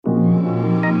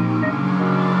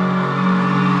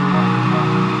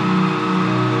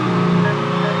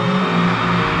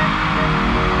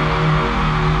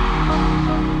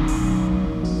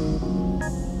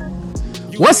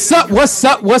up? What's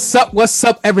up? What's up? What's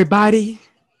up, everybody?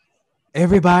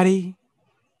 Everybody,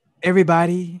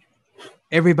 everybody,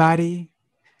 everybody.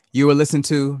 You are listening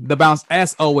to The Bounce.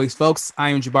 As always, folks, I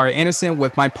am Jabari Anderson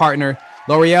with my partner,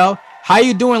 Loreal. How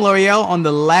you doing, Loreal, on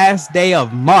the last day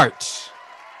of March?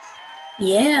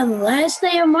 Yeah, last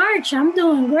day of March. I'm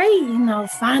doing great. You know,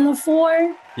 Final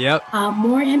Four. Yep.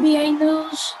 More NBA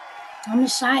news. I'm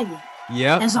excited.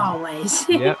 Yep. As always.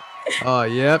 Yep.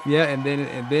 Yep. Yeah. And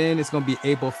then it's gonna be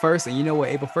April 1st. And you know what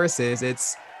April 1st is?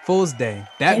 It's Fool's Day.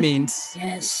 That means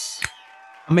yes.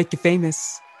 I'll make you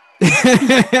famous.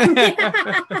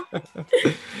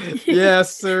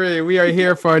 Yes, sir. We are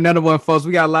here for another one, folks.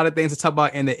 We got a lot of things to talk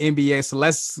about in the NBA. So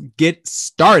let's get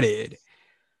started.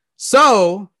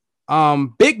 So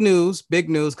big news,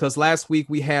 because last week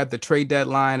we had the trade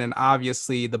deadline and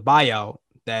obviously the buyout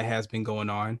that has been going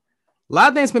on. A lot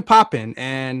of things been popping,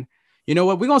 and you know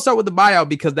what? We're gonna start with the buyout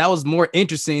because that was more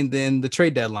interesting than the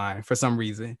trade deadline for some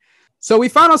reason. So we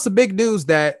found out some big news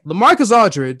that LaMarcus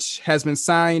Aldridge has been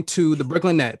signed to the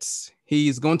Brooklyn Nets.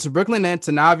 He's going to Brooklyn Nets,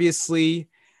 and obviously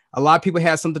a lot of people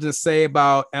had something to say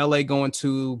about LA going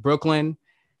to Brooklyn,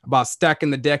 about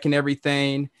stacking the deck and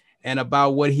everything, and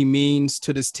about what he means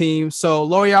to this team. So,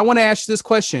 Lori, I want to ask you this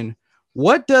question.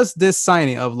 What does this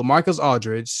signing of LaMarcus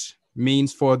Aldridge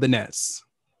means for the Nets?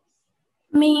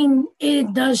 I mean,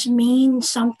 it does mean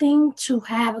something to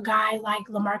have a guy like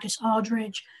LaMarcus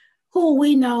Aldridge, who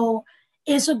we know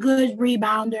is a good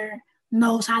rebounder,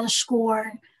 knows how to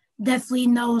score, definitely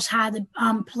knows how to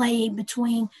play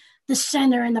between the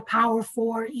center and the power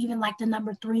forward, even like the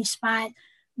number 3 spot.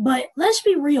 But let's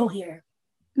be real here.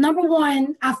 Number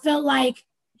one, I felt like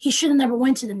he should have never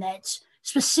went to the Nets,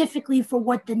 specifically for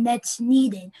what the Nets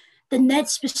needed. The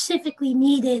Nets specifically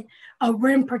needed a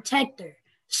rim protector,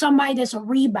 somebody that's a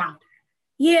rebounder.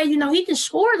 Yeah, you know, he can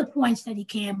score the points that he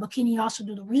can, but can he also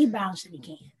do the rebounds that he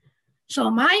can? So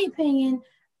in my opinion,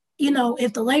 you know,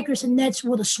 if the Lakers and Nets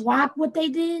would have swapped what they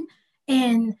did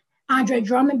and Andre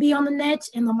Drummond be on the Nets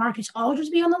and LaMarcus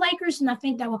Aldridge be on the Lakers, and I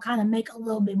think that would kind of make a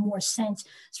little bit more sense,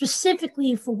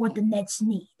 specifically for what the Nets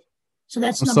need. So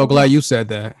that's I'm so glad you said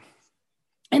that.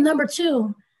 And number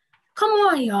two, come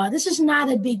on, y'all. This is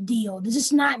not a big deal. This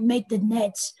does not make the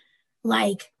Nets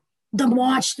like the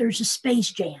monsters of Space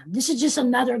Jam. This is just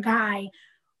another guy.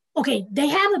 Okay, they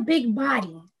have a big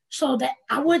body, so that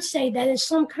I would say that is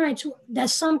some kind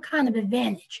of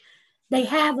advantage. They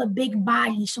have a big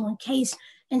body, so in case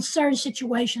in certain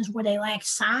situations where they lack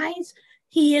size,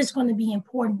 he is going to be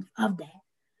important of that.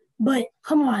 But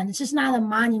come on, this is not a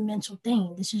monumental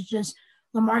thing. This is just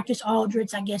LaMarcus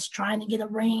Aldridge, I guess, trying to get a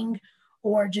ring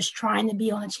or just trying to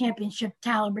be on a championship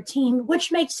caliber team,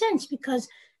 which makes sense because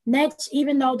Nets,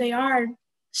 even though they are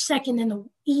second in the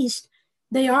East,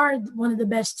 they are one of the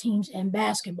best teams in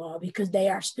basketball because they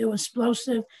are still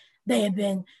explosive. They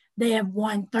have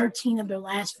won 13 of their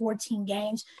last 14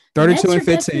 games. 32 and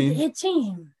 15. Hit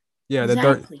team. Yeah,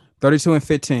 exactly. 32 and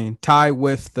 15, tied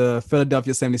with the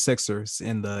Philadelphia 76ers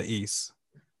in the East.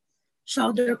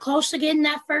 So they're close to getting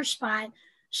that first spot.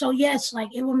 So yes, like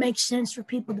it will make sense for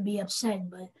people to be upset,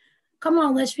 but come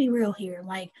on, let's be real here.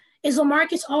 Like, is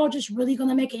LaMarcus Aldridge really going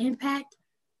to make an impact?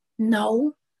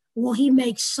 No. Will he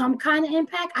make some kind of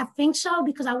impact? I think so,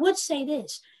 because I would say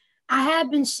this. I have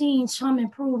been seeing some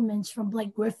improvements from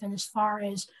Blake Griffin as far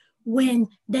as when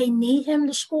they need him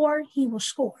to score, he will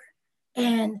score.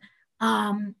 And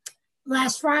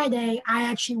last Friday, I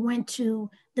actually went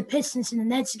to the Pistons and the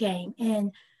Nets game.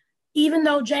 And even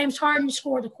though James Harden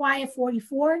scored a quiet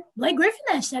 44, Blake Griffin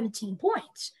had 17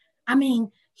 points. I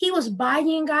mean, he was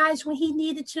buying guys when he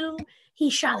needed to. He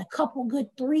shot a couple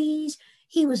good threes.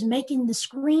 He was making the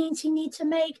screens he needs to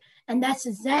make. And that's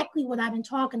exactly what I've been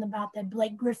talking about that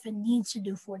Blake Griffin needs to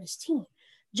do for this team.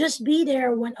 Just be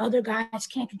there when other guys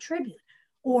can't contribute.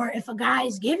 Or if a guy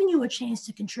is giving you a chance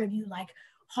to contribute like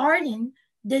Harden,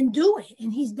 then do it.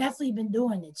 And he's definitely been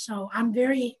doing it. So I'm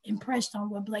very impressed on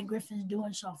what Blake Griffin is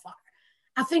doing so far.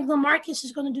 I think LaMarcus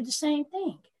is going to do the same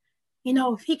thing. You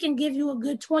know, if he can give you a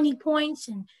good 20 points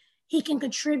and he can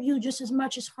contribute just as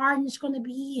much as Harden is going to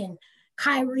be, and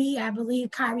Kyrie, I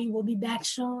believe Kyrie will be back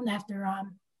soon after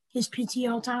his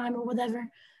PTO time or whatever.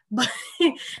 But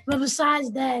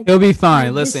besides that, he'll be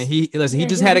fine. He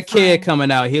just had a kid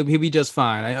coming out. He'll be just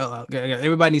fine.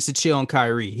 Everybody needs to chill on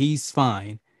Kyrie. He's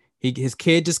fine. His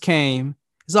kid just came.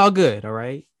 It's all good. All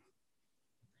right.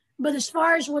 But as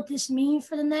far as what this means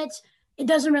for the Nets, it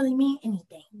doesn't really mean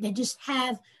anything. They just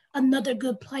have another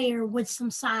good player with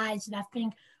some size that I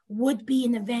think would be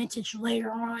an advantage later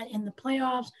on in the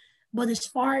playoffs. But as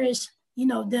far as, you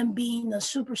know, them being a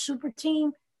super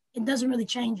team, it doesn't really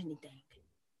change anything.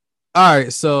 All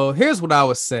right, so here's what I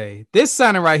would say. This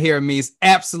signing right here means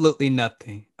absolutely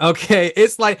nothing. Okay,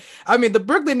 it's like, I mean, the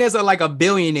Brooklyn Nets are like a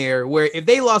billionaire. Where if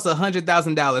they lost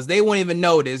 $100,000, they won't even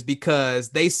notice because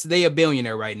they a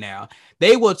billionaire right now.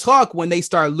 They will talk when they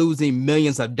start losing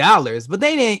millions of dollars, but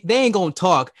they ain't gonna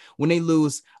talk when they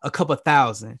lose a couple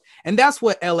thousand. And that's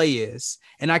what LA is.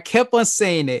 And I kept on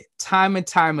saying it time and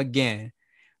time again.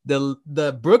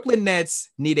 The Brooklyn Nets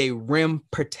need a rim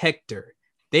protector.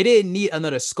 They didn't need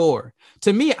another scorer.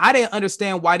 To me, I didn't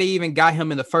understand why they even got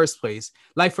him in the first place.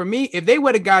 Like for me, if they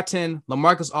would have gotten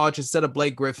LaMarcus Aldridge instead of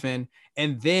Blake Griffin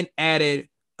and then added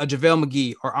a JaVale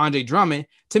McGee or Andre Drummond,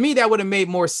 to me, that would have made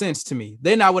more sense to me.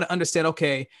 Then I would understand,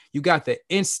 okay, you got that.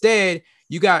 Instead,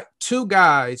 you got two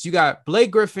guys. You got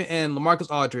Blake Griffin and LaMarcus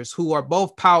Aldridge, who are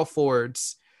both power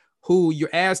forwards, who you're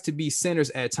asked to be centers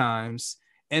at times.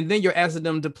 And then you're asking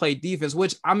them to play defense,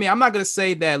 which, I mean, I'm not going to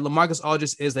say that LaMarcus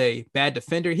Aldridge is a bad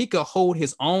defender. He could hold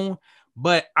his own,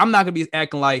 but I'm not going to be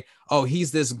acting like, oh,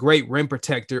 he's this great rim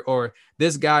protector or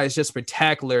this guy is just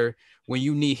spectacular when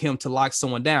you need him to lock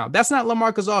someone down. That's not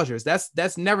LaMarcus Aldridge.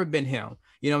 That's never been him.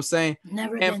 You know what I'm saying?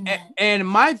 Never been that. And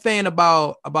my thing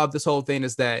about this whole thing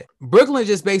is that Brooklyn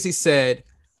just basically said,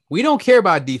 we don't care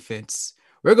about defense.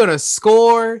 We're going to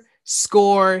score,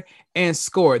 and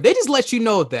score. They just let you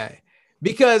know that.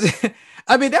 Because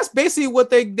I mean, that's basically what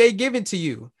they give it to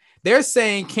you. They're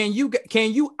saying, can you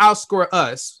outscore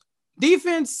us?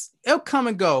 Defense, it'll come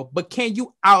and go, but can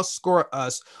you outscore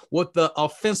us with the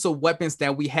offensive weapons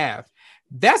that we have?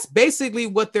 That's basically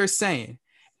what they're saying.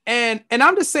 And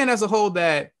I'm just saying as a whole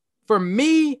that for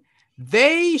me,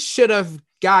 they should have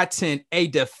gotten a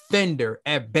defender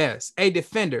at best, a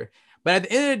defender. But at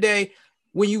the end of the day,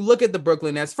 when you look at the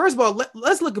Brooklyn Nets, first of all,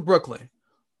 let's look at Brooklyn.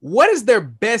 What is their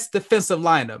best defensive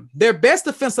lineup? Their best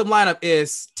defensive lineup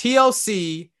is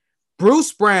TLC,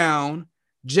 Bruce Brown,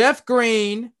 Jeff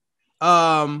Green,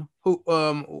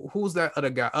 who's that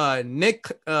other guy? Nick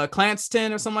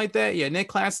Claxton or something like that. Yeah, Nick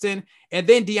Claxton, and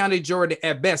then DeAndre Jordan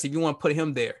at best, if you want to put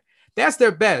him there. That's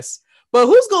their best. But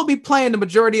who's going to be playing the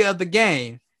majority of the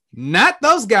game? Not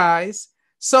those guys.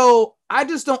 So I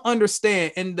just don't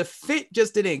understand. And the fit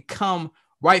just didn't come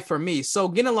right for me. So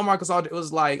getting LaMarcus Aldridge, it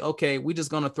was like, okay, we just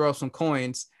going to throw some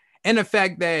coins. And the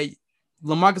fact that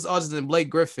LaMarcus Aldridge and Blake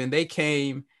Griffin, they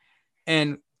came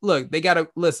and look, they got to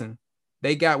listen.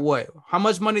 They got what? How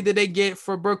much money did they get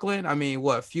for Brooklyn? I mean,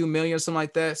 what, a few million or something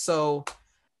like that. So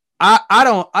I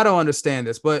don't understand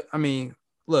this, but I mean,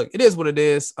 look, it is what it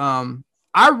is.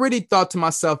 I really thought to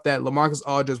myself that LaMarcus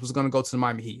Aldridge was going to go to the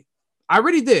Miami Heat. I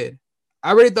really did.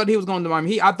 I really thought he was going to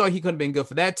Miami Heat. I thought he could have been good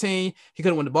for that team. He could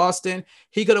have went to Boston.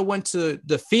 He could have went to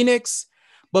the Phoenix.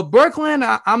 But Brooklyn,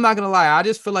 I'm not going to lie. I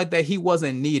just feel like that he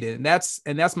wasn't needed. And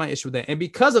that's my issue with that. And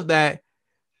because of that,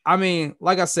 I mean,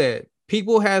 like I said,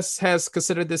 people has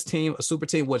considered this team a super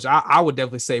team, which I would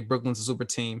definitely say Brooklyn's a super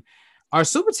team. Are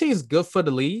super teams good for the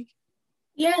league?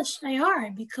 Yes, they are,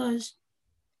 because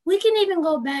we can even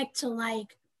go back to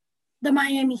like the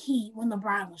Miami Heat when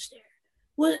LeBron was there.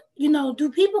 Well, do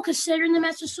people consider them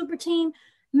as a super team?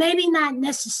 Maybe not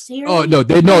necessarily. Oh no,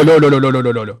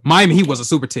 no. Miami Heat was a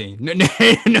super team. No.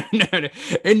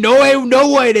 And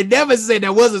no way. They never said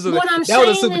that was a super. That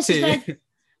was a super team.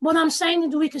 What I'm saying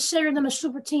is, do we consider them a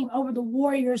super team over the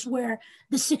Warriors, where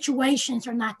the situations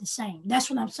are not the same? That's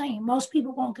what I'm saying. Most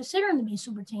people won't consider them to be a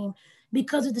super team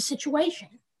because of the situation.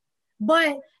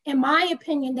 But in my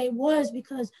opinion, they was,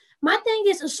 because my thing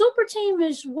is, a super team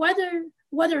is whether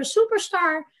a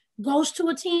superstar goes to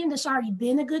a team that's already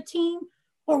been a good team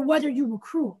or whether you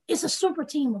recruit. It's a super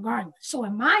team regardless. So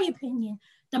in my opinion,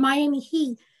 the Miami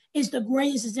Heat is the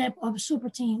greatest example of a super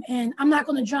team. And I'm not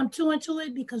going to jump too into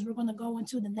it because we're going to go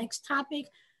into the next topic.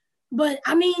 But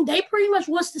I mean, they pretty much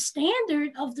was the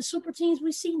standard of the super teams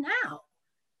we see now.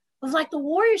 It was like the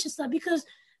Warriors and stuff. Because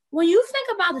when you think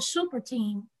about a super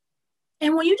team,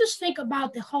 and when you just think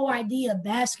about the whole idea of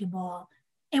basketball,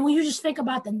 and when you just think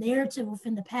about the narrative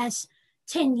within the past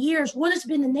 10 years, what has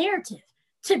been the narrative?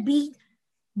 To beat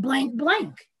blank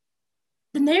blank.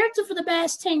 The narrative for the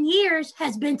past 10 years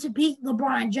has been to beat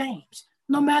LeBron James,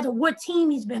 no matter what team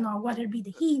he's been on, whether it be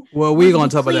the Heat, well, we're going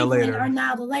to talk about that later, or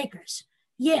now the Lakers.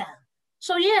 Yeah.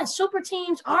 So yeah, super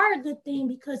teams are a good thing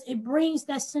because it brings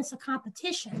that sense of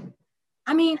competition.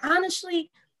 I mean,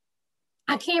 honestly,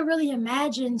 I can't really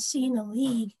imagine seeing a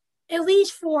league, at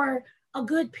least for a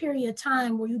good period of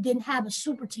time, where you didn't have a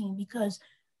super team, because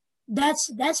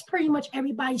that's pretty much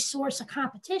everybody's source of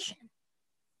competition.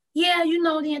 Yeah,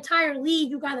 the entire league,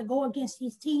 you got to go against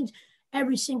these teams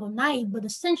every single night, but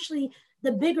essentially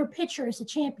the bigger picture is the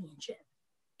championship.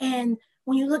 And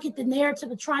when you look at the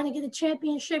narrative of trying to get a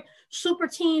championship, super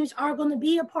teams are going to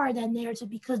be a part of that narrative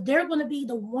because they're going to be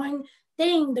the one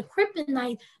thing, the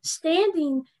kryptonite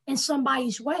standing in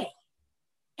somebody's way.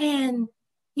 And,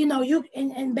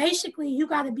 and basically you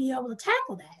got to be able to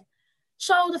tackle that.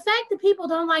 So the fact that people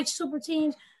don't like super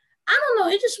teams, I don't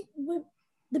know.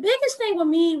 The biggest thing with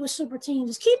me with super teams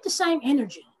is keep the same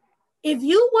energy. If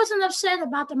you wasn't upset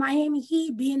about the Miami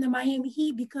Heat being the Miami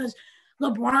Heat because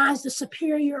LeBron's the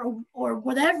superior or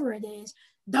whatever it is,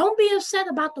 don't be upset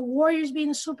about the Warriors being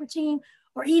a super team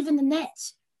or even the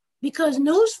Nets. Because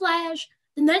newsflash,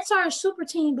 the Nets are a super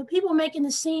team, but people making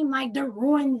it seem like they're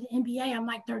ruining the NBA. I'm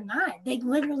like, they're not. They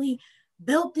literally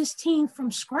built this team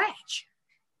from scratch.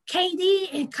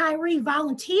 KD and Kyrie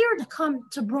volunteered to come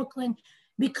to Brooklyn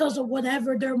because of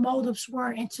whatever their motives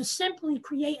were and to simply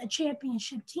create a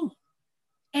championship team.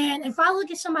 And if I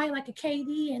look at somebody like a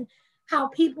KD and how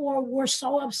people were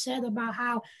so upset about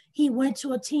how he went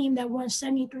to a team that won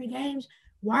 73 games,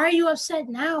 why are you upset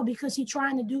now? Because he's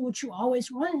trying to do what you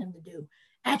always wanted him to do,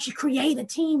 actually create a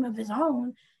team of his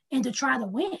own and to try to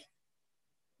win.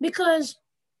 Because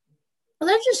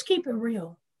let's just keep it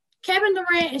real. Kevin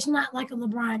Durant is not like a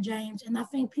LeBron James, and I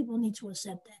think people need to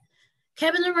accept that.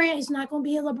 Kevin Durant is not going to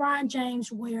be a LeBron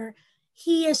James where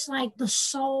he is like the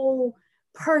sole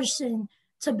person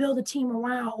to build a team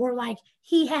around, or like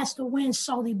he has to win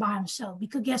solely by himself.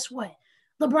 Because guess what?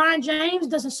 LeBron James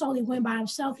doesn't solely win by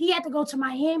himself. He had to go to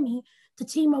Miami to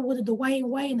team up with a Dwayne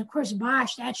Wade and a Chris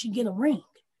Bosh to actually get a ring,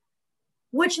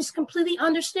 which is completely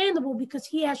understandable because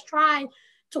he has tried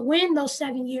to win those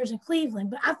 7 years in Cleveland.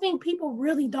 But I think people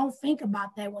really don't think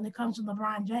about that when it comes to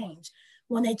LeBron James.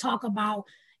 When they talk about,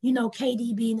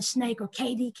 KD being a snake or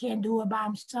KD can't do it by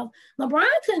himself. LeBron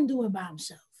couldn't do it by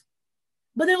himself.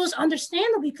 But it was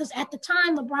understandable because at the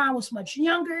time, LeBron was much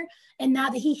younger. And now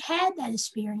that he had that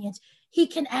experience, he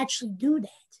can actually do that.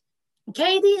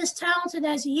 KD, as talented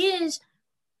as he is,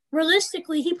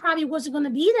 realistically, he probably wasn't going to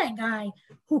be that guy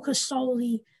who could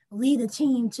solely lead a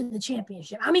team to the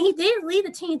championship. I mean, he did lead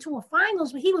a team to a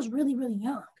finals, but he was really, really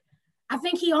young. I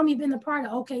think he only been a part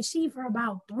of OKC for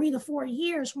about 3 to 4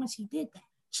 years once he did that.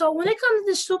 So when it comes to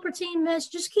this super team mess,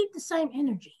 just keep the same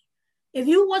energy. If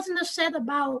you wasn't upset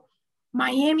about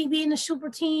Miami being a super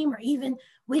team, or even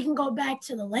we can go back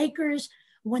to the Lakers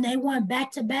when they won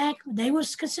back-to-back, they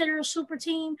was considered a super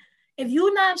team. If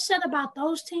you're not upset about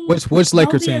those teams, which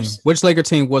Laker team? Which Laker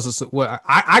team was a? Well,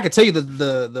 I could tell you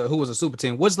the who was a super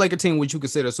team. Which Laker team would you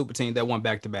consider a super team that won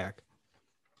back-to-back?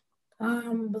 I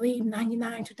believe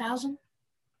 99, 2000.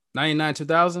 99,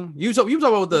 2000. You talk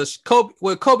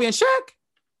about Kobe and Shaq?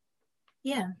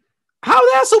 Yeah. How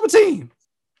was that a super team?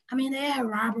 I mean, they had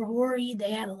Robert Horry.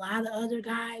 They had a lot of other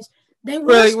guys. They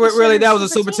really that was a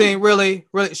super team. Really,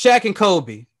 Shaq and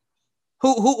Kobe.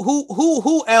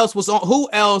 Who else was on? Who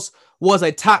else was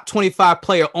a top 25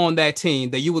 player on that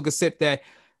team that you would consider that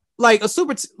like a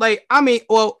super?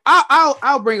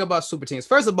 I'll bring about super teams.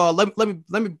 First of all, let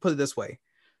me put it this way: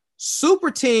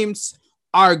 super teams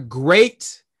are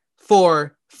great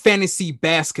for fantasy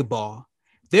basketball.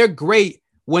 They're great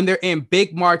when they're in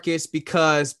big markets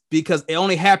because it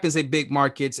only happens in big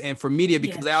markets, and for media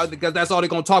because that's all they're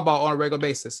gonna talk about on a regular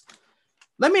basis.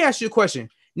 Let me ask you a question.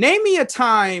 Name me a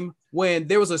time when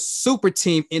there was a super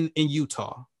team in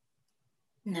Utah.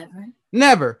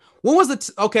 Never. When was it?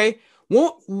 Okay.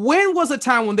 When was the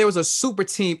time when there was a super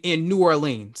team in New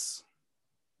Orleans?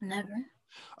 Never.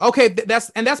 Okay,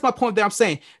 that's my point that I'm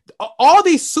saying. All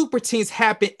these super teams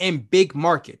happen in big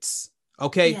markets.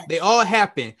 Okay, yes. They all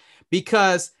happen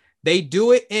because they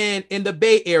do it in the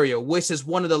Bay Area, which is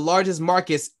one of the largest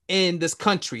markets in this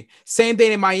country. Same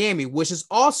thing in Miami, which is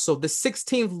also the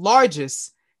 16th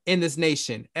largest in this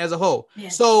nation as a whole.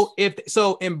 Yes. So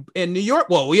in New York,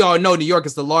 well, we all know New York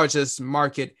is the largest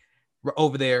market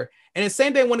over there. And the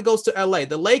same thing when it goes to LA.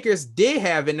 The Lakers did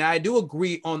have it, and I do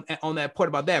agree on that part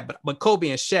about that. But Kobe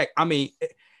and Shaq, I mean,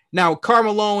 now Karl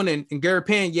Malone and Gary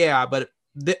Payne, yeah, but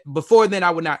before then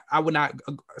I would not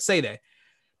say that.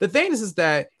 The thing is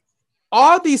that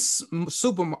all these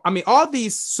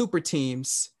super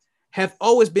teams have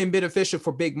always been beneficial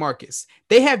for big markets.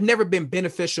 They have never been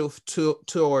beneficial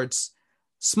towards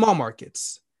small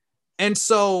markets. And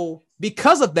so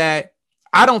because of that,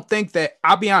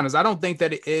 I'll be honest, I don't think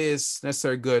that it is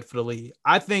necessarily good for the league.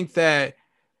 I think that,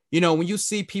 when you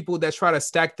see people that try to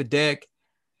stack the deck,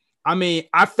 I mean,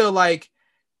 I feel like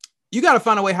you got to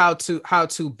find a way how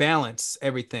to balance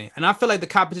everything. And I feel like the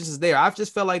competition is there. I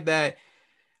just feel like that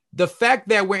the fact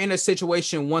that we're in a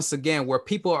situation once again where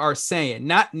people are saying,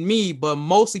 not me, but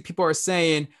mostly people are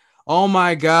saying, oh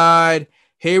my God,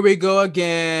 here we go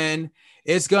again.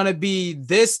 it's going to be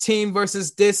this team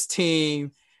versus this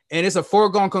team, and it's a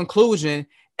foregone conclusion.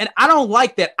 And I don't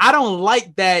like that. I don't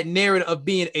like that narrative of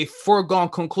being a foregone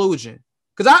conclusion,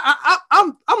 because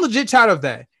I'm legit tired of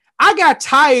that. I got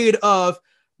tired of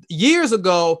years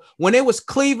ago when it was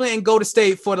Cleveland and Golden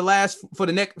State for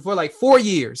like 4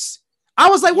 years. I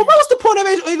was like, well, what was the point of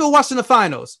even watching the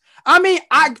finals? I mean,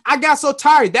 I got so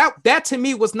tired. That to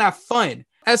me was not fun.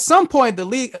 At some point, the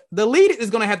league is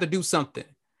going to have to do something,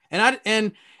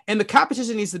 and the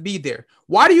competition needs to be there.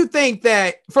 Why do you think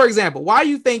that, for example,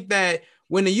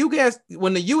 when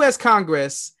the U.S.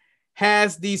 Congress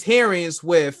has these hearings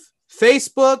with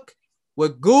Facebook,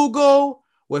 with Google,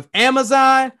 with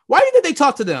Amazon, why do you think they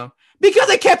talk to them? Because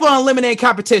they kept on eliminating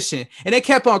competition and they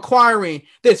kept on acquiring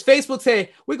this. Facebook said,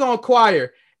 we're going to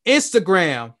acquire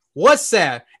Instagram,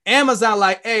 WhatsApp, Amazon,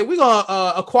 like, hey, we're going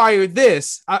to acquire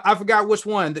this. I forgot which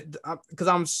one because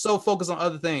I'm so focused on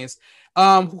other things.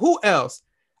 Who else?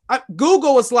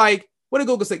 Google was like, what did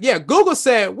Google say? Yeah, Google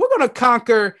said, we're going to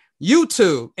conquer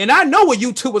YouTube. And I know what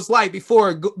YouTube was like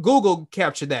before Google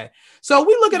captured that. So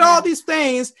we look at all these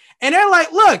things and they're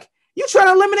like, look, you're trying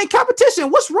to eliminate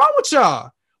competition. What's wrong with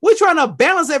y'all? We're trying to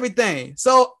balance everything.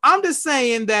 So I'm just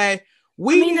saying that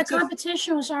the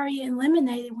competition was already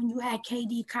eliminated when you had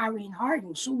KD, Kyrie, and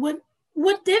Harden. So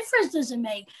what difference does it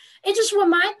make? It's just what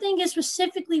my thing is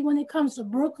specifically when it comes to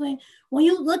Brooklyn. When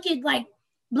you look at like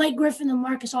Blake Griffin and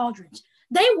LaMarcus Aldridge,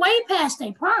 they way past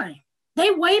their prime.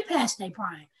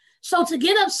 So to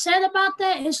get upset about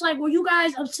that, it's like, were you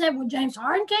guys upset when James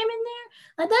Harden came in there?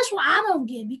 Like, that's what I don't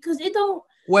get, because it don't.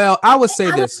 Well, I would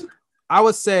say this. I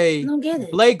would say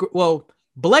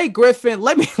Blake Griffin.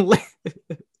 Let me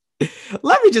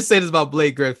just say this about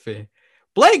Blake Griffin.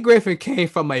 Blake Griffin came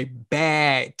from a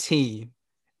bad team,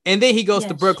 and then he goes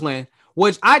to Brooklyn,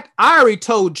 which I already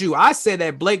told you. I said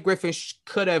that Blake Griffin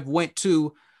could have went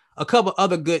to a couple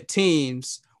other good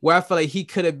teams where I feel like he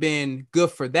could have been good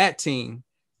for that team.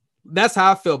 That's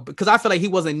how I feel, because I feel like he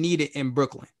wasn't needed in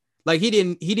Brooklyn. Like he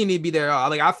didn't need to be there at all.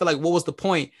 Like, I feel like, what was the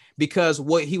point? Because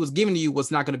what he was giving to you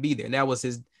was not going to be there. And that was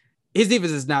his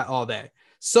defense is not all that.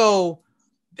 So,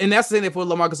 and that's the thing for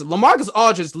LaMarcus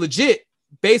Aldridge legit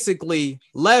basically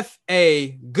left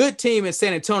a good team in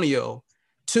San Antonio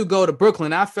to go to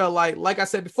Brooklyn. I felt like I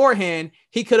said beforehand,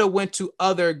 he could have went to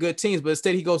other good teams, but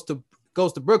instead he goes to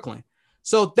Brooklyn.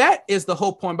 So that is the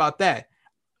whole point about that.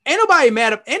 Ain't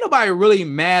nobody really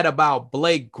mad about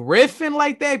Blake Griffin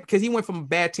like that, because he went from a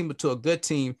bad team to a good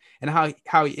team and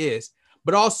how he is.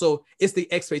 But also, it's the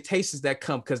expectations that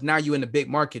come, because now you're in the big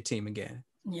market team again.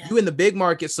 Yeah. You in the big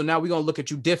market, so now we're going to look at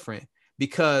you different,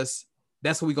 because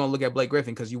that's what we're going to look at Blake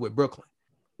Griffin, because you with Brooklyn.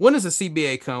 When does the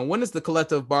CBA come? When does the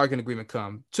collective bargaining agreement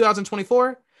come?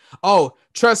 2024? Oh,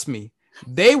 trust me,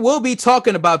 they will be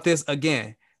talking about this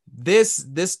again.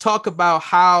 This talk about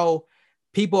how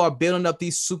people are building up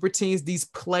these super teams, these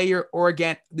player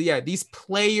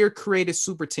created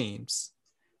super teams.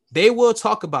 They will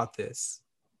talk about this.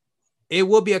 It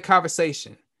will be a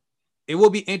conversation. It will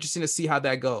be interesting to see how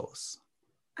that goes.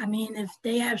 I mean, if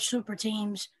they have super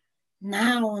teams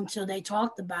now until they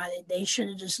talked about it, they should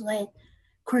have just let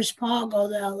Chris Paul go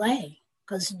to LA,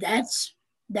 because that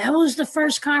was the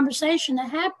first conversation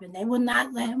that happened. They would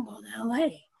not let him go to LA.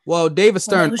 Well, David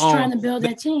Stern was trying to build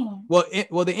that team. The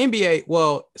NBA.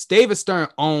 Well, David Stern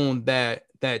owned that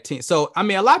team. So I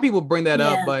mean, a lot of people bring that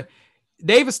up, but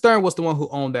David Stern was the one who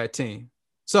owned that team.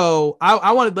 So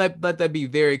I want to let that be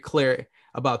very clear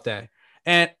about that.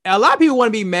 And a lot of people want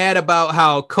to be mad about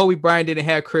how Kobe Bryant didn't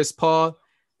have Chris Paul.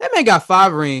 That man got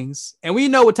 5 rings, and we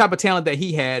know what type of talent that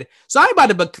he had. So I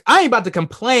ain't about to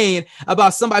complain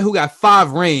about somebody who got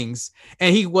 5 rings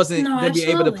and he wasn't going to be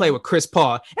able to play with Chris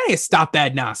Paul. I ain't stop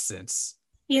that nonsense.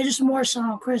 Yeah, just more so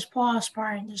on Chris Paul's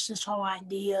part, and just this whole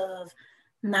idea of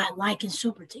not liking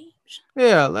super teams.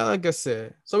 Yeah, like I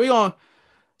said. So we're gonna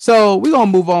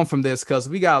move on from this, because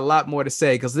we got a lot more to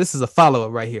say, because this is a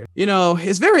follow-up right here. You know,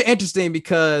 it's very interesting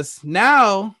because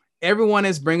now everyone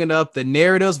is bringing up the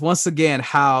narratives once again,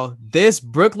 how this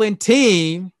Brooklyn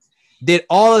team did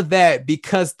all of that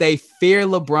because they fear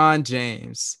LeBron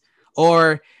James,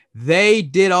 or they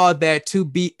did all that to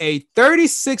be a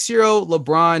 36-year-old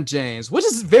LeBron James, which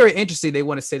is very interesting. They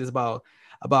want to say this about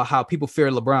how people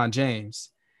fear LeBron James.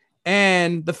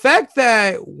 And the fact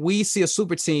that we see a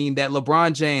super team that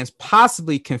LeBron James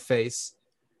possibly can face,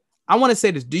 I want to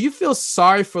say this. Do you feel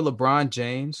sorry for LeBron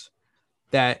James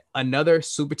that another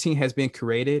super team has been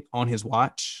created on his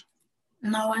watch?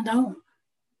 No, I don't.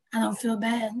 I don't feel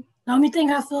bad. The only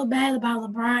thing I feel bad about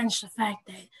LeBron is the fact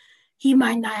that he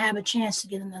might not have a chance to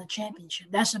get another championship.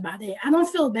 That's about it. I don't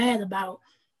feel bad about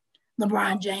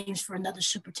LeBron James for another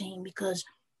super team, because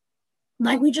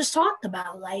like we just talked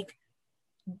about, like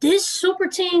this super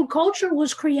team culture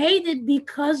was created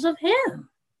because of him.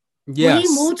 When he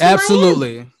Yes, moved to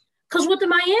absolutely. Miami. Because with the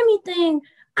Miami thing,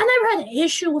 I never had an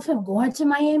issue with him going to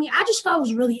Miami. I just thought it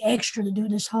was really extra to do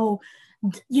this whole,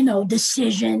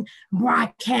 decision,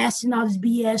 broadcast, and all this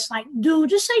BS. Like, dude,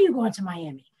 just say you're going to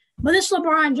Miami. But it's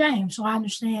LeBron James, so I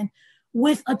understand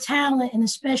with a talent, and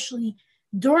especially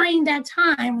during that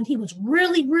time when he was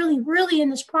really, really, really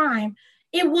in his prime,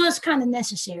 it was kind of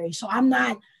necessary. So I'm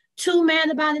not too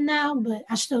mad about it now, but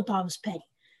I still thought it was petty.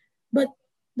 But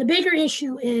the bigger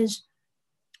issue is,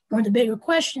 or the bigger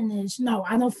question is, no,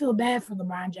 I don't feel bad for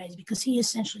LeBron James because he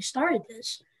essentially started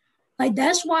this. Like,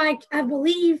 that's why I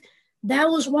believe that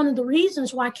was one of the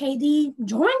reasons why KD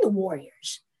joined the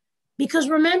Warriors. Because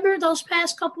remember those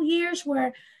past couple years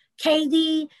where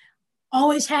KD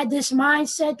always had this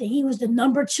mindset that he was the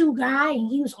number 2 guy and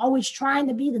he was always trying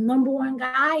to be the number 1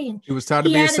 guy. And he was tired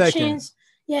of being second. Chance.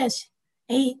 Yes,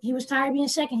 he was tired of being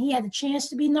second. He had a chance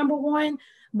to be number 1.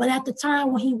 But at the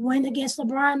time when he went against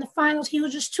LeBron in the finals, he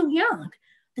was just too young.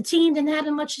 The team didn't have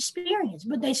much experience,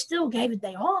 but they still gave it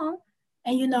their all.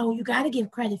 And, you got to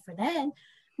give credit for that.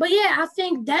 But, yeah, I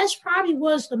think that's probably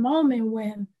was the moment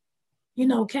when,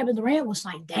 Kevin Durant was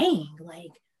like, dang,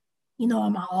 like,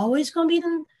 am I always going to be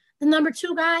the number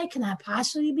 2 guy? Can I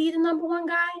possibly be the number 1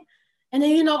 guy? And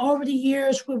then, over the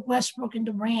years with Westbrook and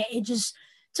Durant,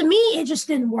 to me, it just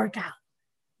didn't work out.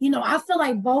 I feel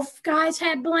like both guys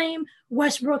had blame.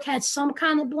 Westbrook had some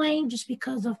kind of blame just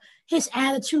because of his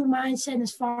attitude mindset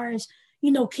as far as,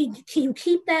 can you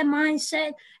keep that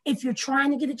mindset if you're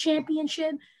trying to get a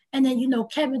championship? And then,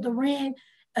 Kevin Durant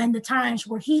and the times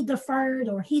where he deferred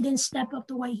or he didn't step up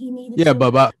the way he needed to. Yeah,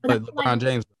 but LeBron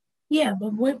James. Yeah,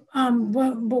 but with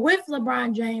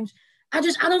LeBron James, I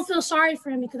don't feel sorry for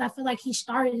him because I feel like he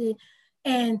started it,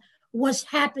 and what's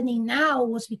happening now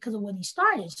was because of what he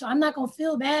started. So I'm not going to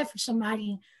feel bad for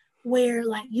somebody where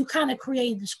like you kind of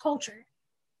created this culture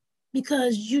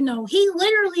because, he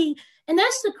literally, and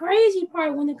that's the crazy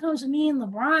part when it comes to me and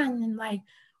LeBron and like,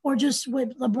 or just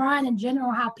with LeBron in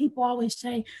general, how people always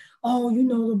say, oh,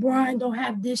 LeBron don't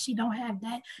have this, he don't have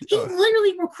that. He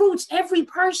literally recruits every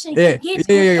person he gets.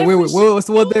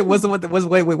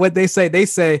 What they say?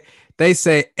 They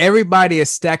say everybody is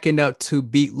stacking up to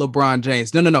beat LeBron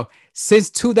James. No. Since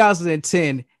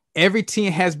 2010, every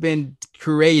team has been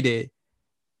created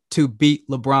to beat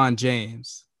LeBron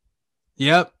James.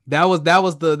 Yep, that was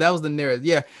the narrative.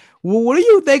 Yeah. Well, what do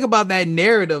you think about that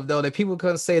narrative though? That people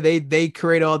can say they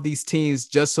create all these teams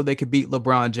just so they could beat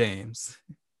LeBron James.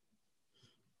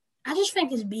 I just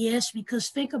think it's BS because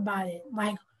think about it.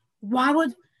 Like, why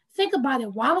would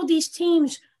these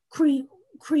teams create?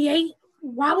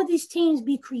 Why would these teams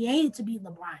be created to beat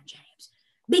LeBron James?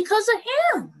 Because of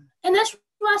him. And that's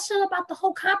what I said about the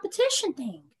whole competition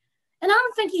thing. And I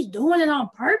don't think he's doing it on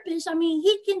purpose. I mean,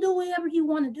 he can do whatever he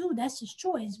want to do. That's his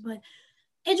choice. But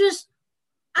I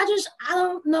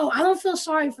don't know. I don't feel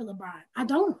sorry for LeBron. I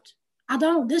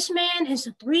don't. This man is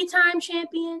a 3-time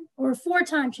champion or a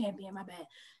 4-time champion. My bad.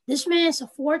 This man's a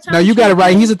 4-time. No, you got it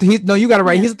right. He's a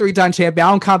 3-time champion.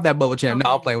 I don't count that bubble champ. Okay.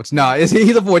 No, I'll play with you. No, he's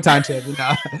a 4-time champion.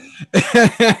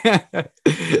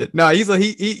 No,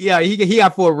 he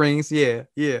got 4 rings. Yeah.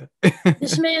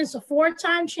 This man's a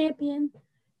 4-time champion.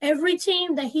 Every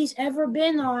team that he's ever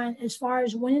been on, as far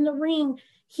as winning the ring,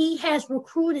 he has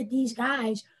recruited these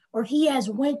guys, or he has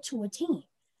went to a team.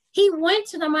 He went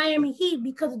to the Miami Heat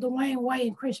because of Dwayne Wade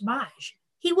and Chris Bosh.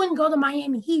 He wouldn't go to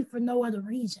Miami Heat for no other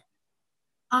reason.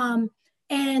 And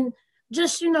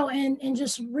just, and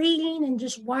just reading and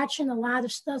just watching a lot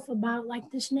of stuff about like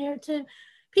this narrative,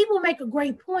 people make a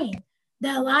great point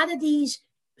that a lot of these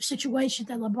situations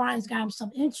that LeBron has got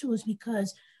himself into is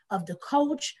because of the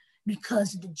coach,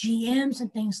 because of the GMs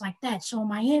and things like that. So in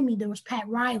Miami, there was Pat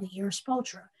Riley, Eris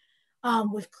Spoelstra.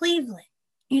 With Cleveland,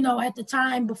 at the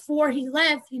time before he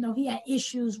left, he had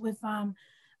issues with the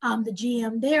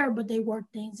GM there, but they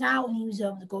worked things out and he was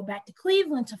able to go back to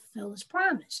Cleveland to fulfill his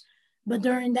promise. But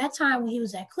during that time when he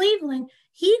was at Cleveland,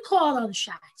 he called all the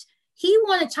shots. He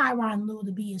wanted Tyronn Lue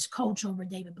to be his coach over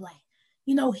David Blaine.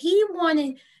 He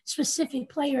wanted specific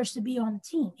players to be on the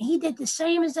team. And he did the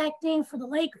same exact thing for the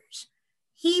Lakers.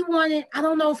 I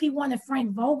don't know if he wanted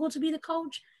Frank Vogel to be the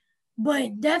coach,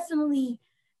 but definitely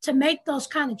to make those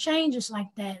kind of changes like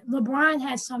that, LeBron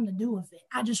had something to do with it.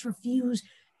 I just refuse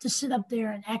to sit up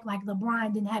there and act like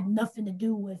LeBron didn't have nothing to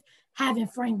do with having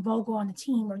Frank Vogel on the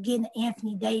team or getting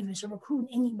Anthony Davis or recruiting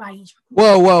anybody.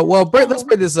 Whoa. Let's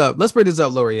bring this up.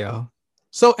 Loreal.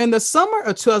 So in the summer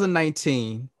of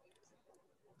 2019,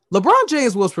 LeBron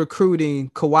James was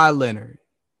recruiting Kawhi Leonard.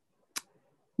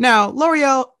 Now,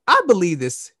 Loreal, I believe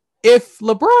this. if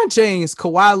LeBron James,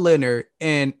 Kawhi Leonard,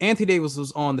 and Anthony Davis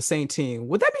was on the same team,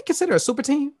 would that be considered a super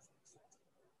team?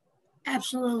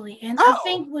 Absolutely. And I Oh,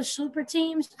 think with super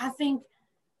teams, I think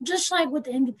just like with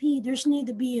the MVP, there's need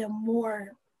to be a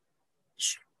more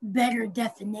better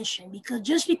definition, because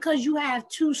just because you have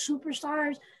two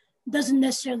superstars doesn't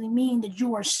necessarily mean that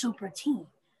you're a super team.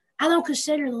 I don't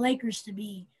consider the Lakers to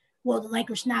be, well, the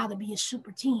Lakers now to be a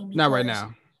super team not right because,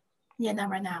 now. yeah,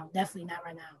 not right now. Definitely not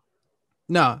right now.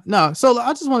 No, no. So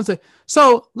I just want to say,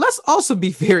 so let's also be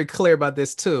very clear about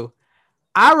this too.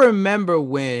 I remember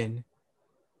when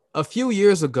a few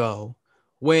years ago,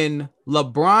 when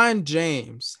LeBron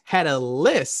James had a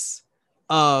list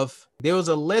there was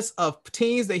a list of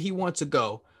teams that he wanted to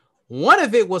go. One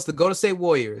of it was the Golden State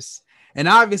Warriors. And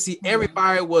obviously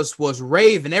everybody was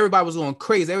raving. Everybody was going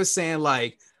crazy. They were saying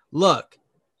like, look,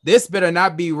 this better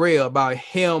not be real about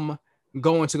him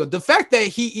going to go. The fact that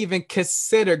he even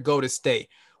considered Golden State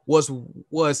was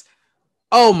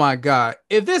oh my God.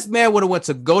 If this man would have went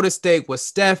to Golden State with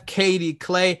Steph, Katie,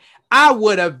 Clay, I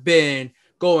would have been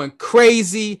going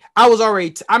crazy. I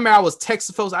remember I was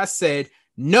texting folks. I said,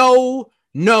 no,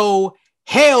 no,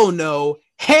 hell no,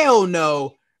 hell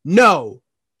no, no.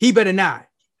 He better not.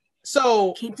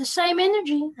 So, Keep the same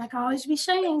energy, like I always be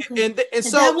saying, because and if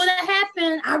that would have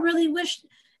happened, I really wish,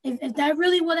 if that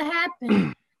really would have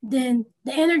happened, then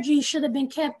the energy should have been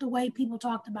kept the way people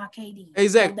talked about KD.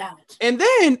 exactly. No doubt. And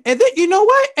then you know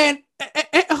what? And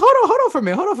hold on for a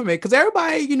minute, because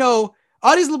everybody, all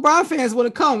these LeBron fans want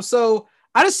to come. So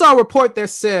I just saw a report that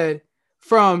said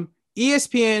from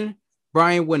ESPN,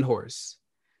 Brian Windhorst,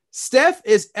 Steph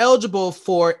is eligible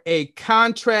for a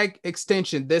contract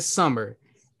extension this summer,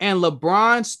 and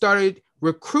LeBron started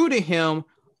recruiting him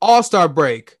All-Star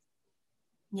break.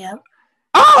 Yep.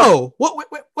 Oh, wait.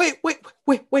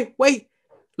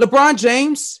 LeBron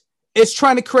James is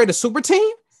trying to create a super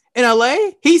team in LA.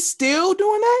 He's still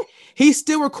doing that. He's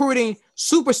still recruiting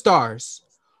superstars.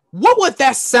 What would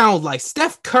that sound like?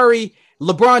 Steph Curry,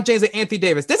 LeBron James, and Anthony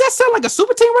Davis. Does that sound like a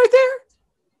super team right there?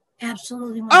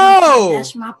 Absolutely. Oh,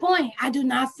 that's my point. I do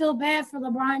not feel bad for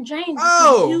LeBron James.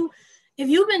 Oh, if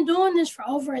you've been doing this for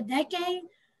over a decade,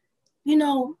 you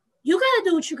got to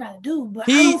do what you got to do. But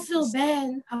I don't feel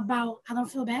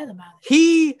bad about it.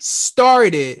 He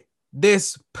started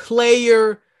this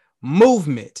player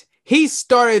movement. He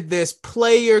started this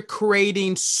player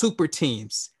creating super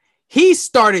teams. He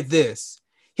started this.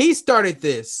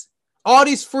 All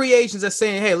these free agents are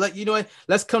saying, hey,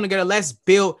 let's come together. Let's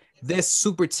build this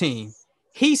super team.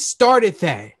 He started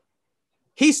that.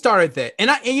 And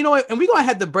you know what? And we're going to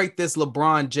have to break this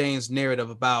LeBron James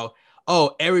narrative about,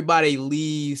 oh, everybody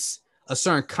leaves a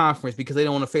certain conference because they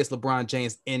don't want to face LeBron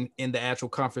James in the actual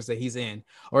conference that he's in.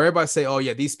 Or everybody say, oh,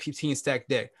 yeah, these teams stack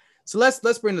deck. So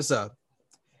let's bring this up.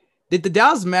 Did the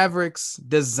Dallas Mavericks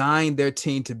design their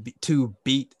team to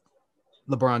beat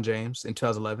LeBron James in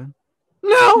 2011?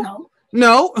 No.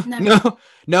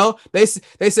 They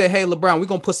said, hey, LeBron, we're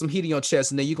gonna put some heat in your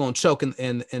chest, and then you're gonna choke in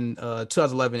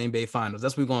 2011 NBA Finals.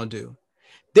 That's what we're gonna do.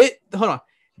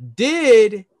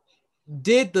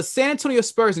 Did the San Antonio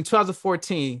Spurs in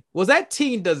 2014, was that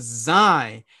team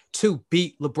designed to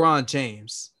beat LeBron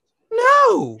James?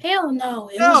 No. Hell no.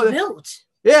 It was built.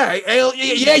 Yeah,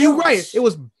 you're right. It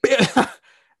was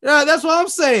yeah, that's what I'm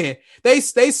saying. They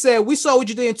said, we saw what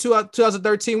you did in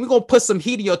 2013. We're going to put some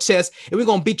heat in your chest, and we're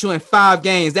going to beat you in 5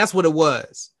 games. That's what it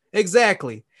was.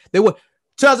 Exactly. They were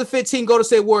 2015 Golden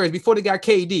State Warriors before they got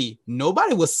KD.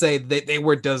 Nobody would say that they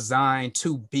were designed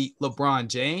to beat LeBron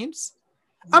James.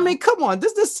 I mean, come on.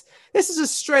 This is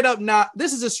just straight up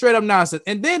nonsense.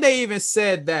 And then they even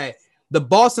said that the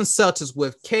Boston Celtics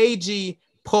with KG,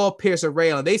 Paul Pierce, and Ray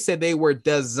Allen, they said they were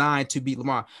designed to beat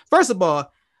LeBron. First of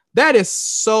all, that is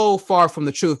so far from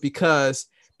the truth, because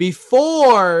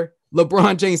before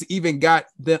LeBron James even got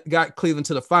Cleveland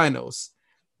to the finals,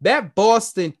 that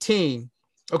Boston team,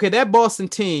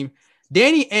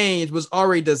 Danny Ainge was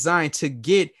already designed to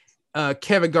get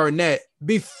Kevin Garnett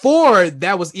before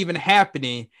that was even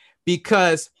happening,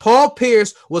 because Paul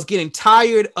Pierce was getting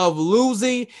tired of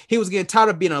losing. He was getting tired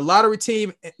of being a lottery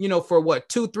team, for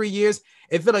 2-3 years.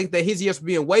 It felt like that his years were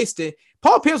being wasted.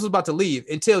 Paul Pierce was about to leave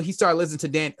until he started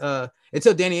listening to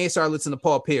until Danny Ainge started listening to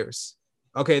Paul Pierce.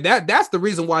 Okay, that's the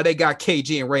reason why they got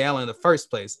KG and Ray Allen in the first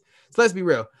place. So let's be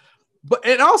real.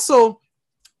 And also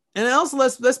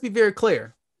let's be very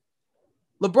clear.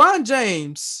 LeBron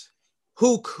James,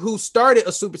 who started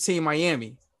a super team in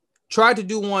Miami, tried to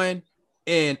do one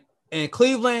in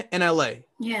Cleveland and LA.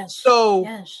 Yes. So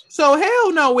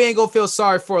hell no, we ain't gonna feel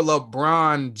sorry for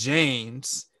LeBron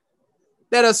James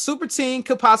that a super team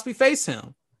could possibly face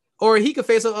him, or he could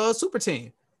face a super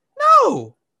team.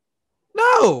 No.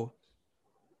 No.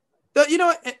 You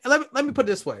know, let me put it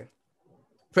this way.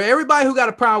 For everybody who got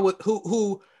a problem with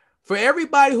for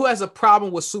everybody who has a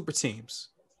problem with super teams,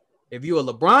 if you're a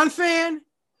LeBron fan,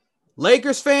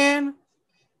 Lakers fan,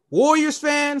 Warriors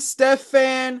fan, Steph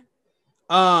fan,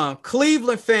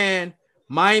 Cleveland fan,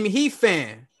 Miami Heat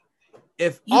fan,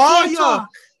 if you all can't y'all talk.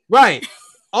 right,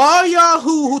 all y'all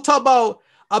who talk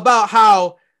about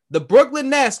how the Brooklyn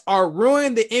Nets are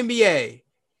ruining the NBA,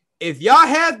 if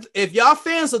y'all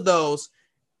fans of those,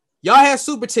 y'all have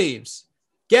super teams.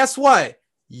 Guess what?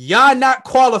 Y'all not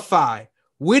qualified.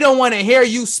 We don't want to hear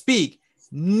you speak.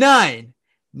 None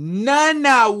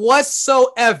now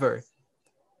whatsoever.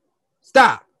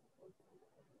 Stop.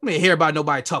 I mean, hear about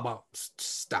nobody talk about.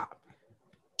 Stop.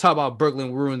 Talk about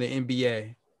Brooklyn ruining the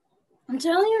NBA. I'm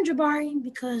telling you, Jabari,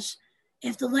 because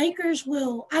if the Lakers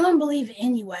will, I don't believe it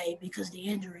anyway because of the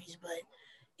injuries, but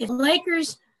if the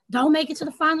Lakers don't make it to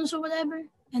the finals or whatever,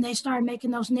 and they start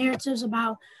making those narratives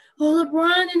about, oh,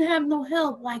 LeBron didn't have no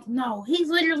help. Like, no, he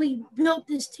literally built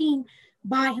this team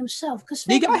by himself. Because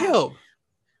he got help.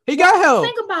 He got help.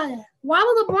 Think about it. Why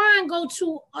would LeBron go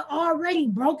to an already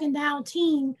broken down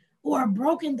team or a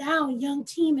broken down young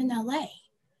team in LA?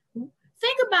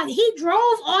 Think about it. He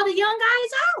drove all the young guys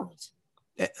out.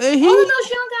 All of those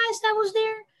young guys that was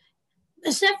there,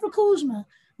 except for Kuzma,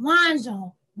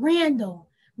 Lonzo, Randall,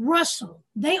 Russell,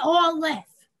 they all left.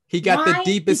 He got the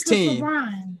deepest team.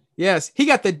 LeBron. Yes, he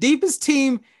got the deepest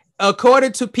team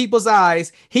according to people's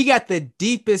eyes. He got the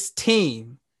deepest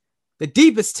team. The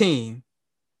deepest team.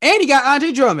 And he got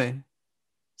Andre Drummond.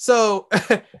 So,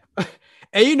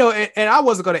 and you know, and I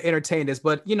wasn't going to entertain this,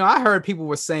 but you know, I heard people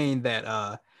were saying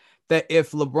that that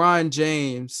if LeBron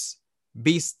James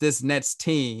beats this Nets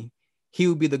team, he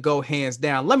would be the GOAT hands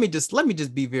down. Let me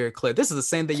just be very clear. This is the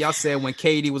same thing y'all said when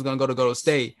KD was going to go to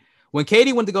State. When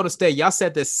KD went to go to State, y'all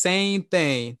said the same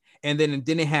thing, and then it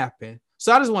didn't happen.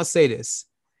 So I just want to say this.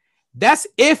 That's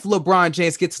if LeBron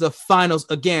James gets to the finals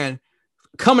again,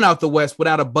 coming out the West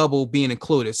without a bubble being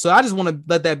included. So I just want to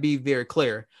let that be very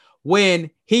clear. When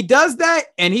he does that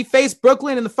and he faced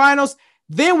Brooklyn in the finals,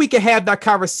 then we can have that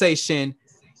conversation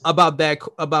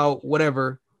about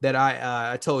whatever that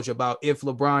I told you about if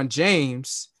LeBron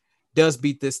James does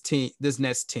beat this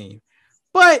Nets team.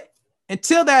 But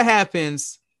until that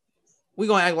happens, we're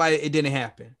going to act like it didn't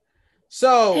happen.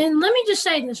 So, and let me just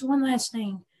say this one last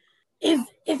thing.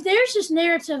 If there's this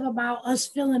narrative about us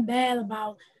feeling bad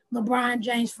about LeBron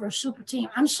James for a super team,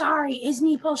 I'm sorry, isn't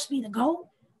he supposed to be the GOAT?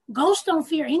 Ghosts don't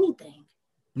fear anything.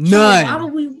 None. So why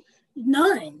would we?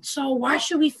 None. So why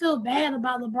should we feel bad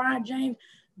about LeBron James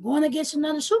going against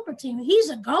another super team? If he's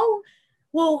a GOAT,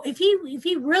 well, if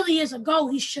he really is a GOAT,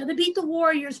 he should have beat the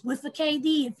Warriors with a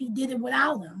KD if he did it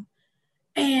without them.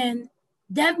 And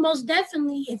that most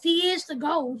definitely, if he is the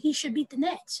GOAT, he should beat the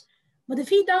Nets. But if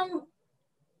he don't,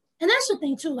 and that's the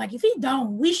thing too, like if he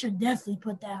don't, we should definitely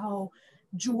put that whole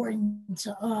Jordan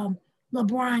to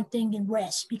LeBron thing in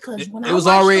rest, because when it was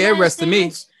already at rest to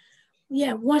me.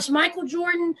 Yeah, once Michael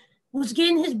Jordan was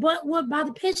getting his butt whooped by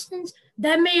the Pistons,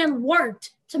 that man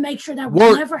worked to make sure that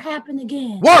would never happen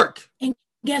again. And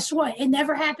guess what? It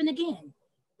never happened again.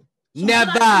 So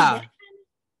never.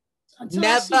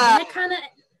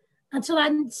 Until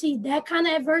I see that kind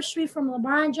of adversity from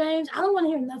LeBron James, I don't want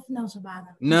to hear nothing else about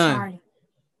him. None. I'm sorry.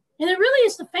 And it really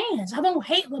is the fans. I don't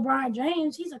hate LeBron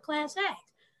James. He's a class act.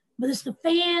 But it's the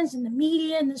fans and the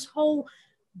media and this whole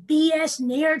BS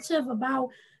narrative about,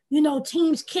 you know,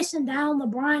 teams kissing down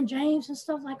LeBron James and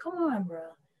stuff. Like, come on, bro.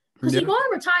 Because he's going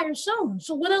to retire soon.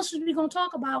 So what else are we going to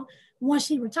talk about once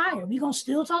he retires? We going to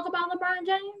still talk about LeBron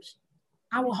James?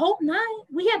 I would hope not.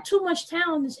 We have too much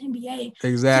talent in this NBA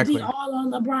to be all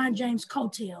on LeBron James'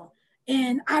 coattail.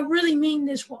 And I really mean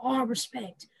this with all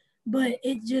respect. But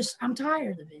it just, I'm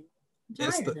tired of it.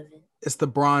 It's the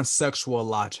bronze sexual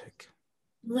logic.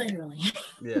 Literally.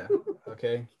 Yeah.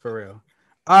 Okay. For real.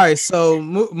 All right. So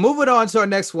moving on to our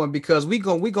next one, because we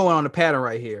going on a pattern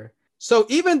right here. So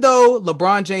even though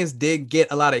LeBron James did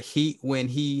get a lot of heat when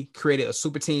he created a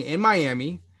super team in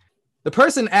Miami, the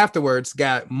person afterwards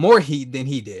got more heat than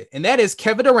he did, and that is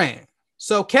Kevin Durant.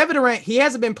 So Kevin Durant, he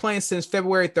hasn't been playing since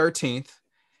February 13th.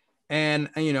 And,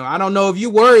 you know, I don't know if you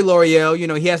worry, Loreal, you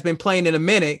know, he has been playing in a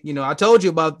minute. You know, I told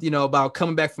you about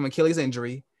coming back from Achilles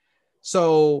injury.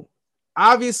 So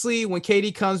obviously when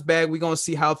KD comes back, we're going to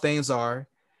see how things are.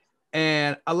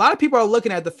 And a lot of people are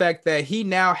looking at the fact that he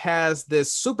now has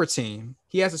this super team.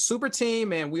 He has a super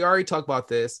team, and we already talked about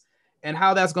this and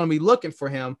how that's going to be looking for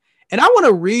him. And I want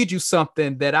to read you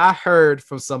something that I heard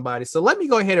from somebody. So let me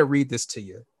go ahead and read this to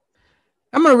you.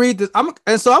 I'm gonna read this. I'm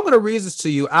gonna read this to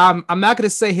you. I'm not gonna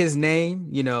say his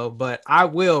name, but I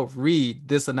will read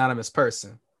this anonymous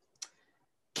person.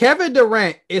 Kevin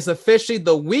Durant is officially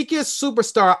the weakest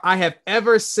superstar I have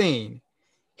ever seen.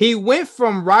 He went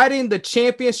from riding the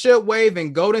championship wave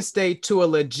in Golden State to a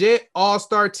legit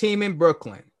all-star team in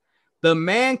Brooklyn. The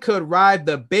man could ride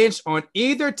the bench on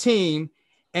either team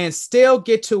and still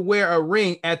get to wear a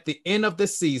ring at the end of the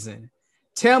season.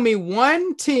 Tell me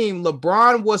one team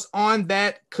LeBron was on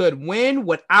that could win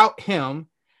without him.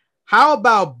 How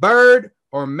about Bird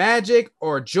or Magic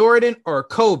or Jordan or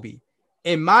Kobe?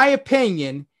 In my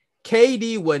opinion,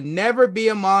 KD would never be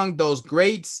among those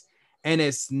greats, and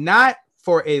it's not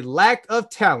for a lack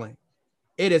of talent.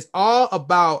 It is all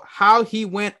about how he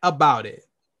went about it.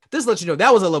 Just let you know,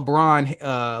 that was a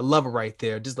LeBron lover right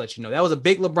there. Just let you know, that was a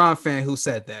big LeBron fan who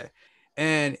said that.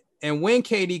 And when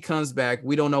KD comes back,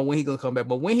 we don't know when he's going to come back,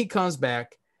 but when he comes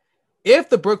back, if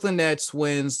the Brooklyn Nets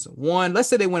wins one, let's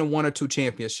say they win one or two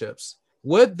championships,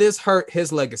 would this hurt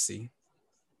his legacy?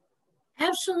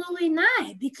 Absolutely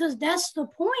not, because that's the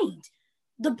point.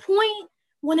 The point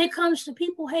when it comes to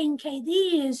people hating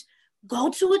KD is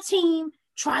go to a team,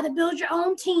 try to build your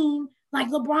own team like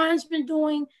LeBron's been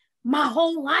doing my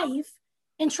whole life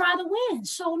and try to win.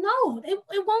 So no, it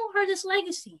won't hurt his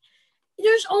legacy.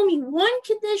 There's only one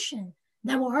condition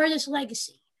that will hurt his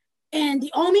legacy. And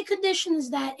the only condition is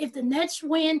that if the Nets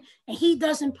win and he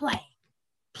doesn't play,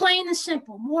 plain and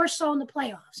simple, more so in the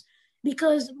playoffs,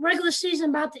 because regular season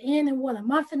about to end in a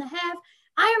month and a half.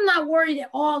 I am not worried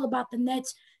at all about the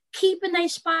Nets keeping their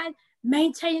spot,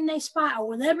 maintaining their spot, or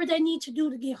whatever they need to do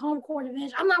to get home court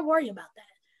advantage. I'm not worried about that.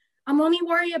 I'm only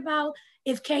worried about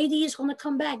if KD is going to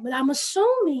come back. But I'm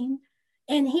assuming,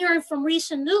 and hearing from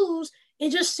recent news,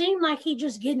 it just seemed like he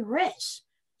just getting rest.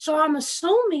 So I'm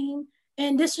assuming,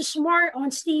 and this is smart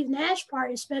on Steve Nash's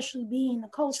part, especially being the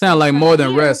coach. Sound like more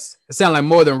than rest. It sounds like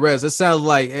more than rest. It sounds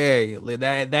like, hey,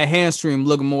 that hamstring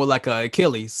looking more like a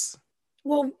Achilles.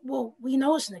 Well, we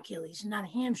know it's an Achilles, not a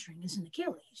hamstring. It's an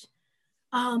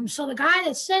Achilles. So the guy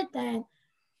that said that,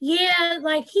 yeah,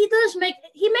 like he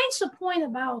makes a point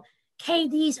about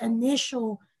KD's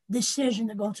initial decision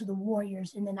to go to the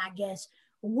Warriors, and then I guess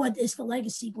what is the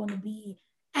legacy going to be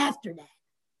after that?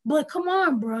 But come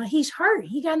on, bro, he's hurt.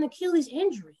 He got an Achilles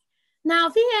injury. Now,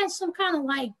 if he had some kind of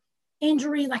like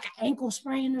injury, like an ankle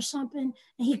sprain or something,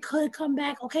 and he could come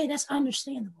back, okay, that's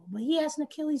understandable. But he has an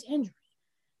Achilles injury.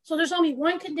 So there's only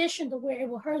one condition to where it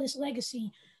will hurt his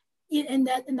legacy. And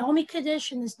the only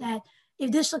condition is that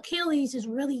if this Achilles is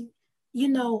really,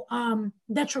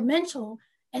 detrimental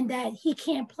and that he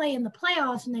can't play in the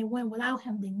playoffs and they win without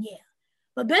him, then yeah.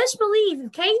 But best believe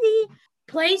if KD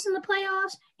plays in the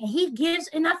playoffs and he gives,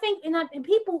 and I think, and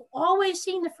people always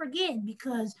seem to forget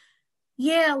because,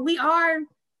 yeah,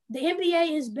 the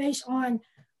NBA is based on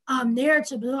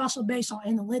narrative, but also based on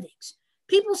analytics.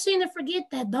 People seem to forget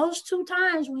that those two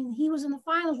times when he was in the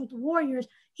finals with the Warriors,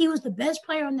 he was the best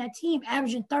player on that team,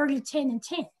 averaging 30, 10, and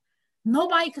 10.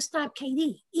 Nobody could stop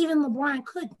KD. Even LeBron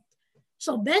couldn't.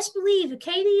 So best believe if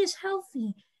KD is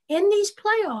healthy in these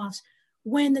playoffs,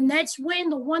 when the Nets win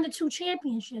the 1 or 2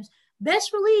 championships,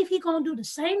 best believe he's going to do the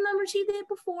same numbers he did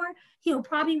before. He'll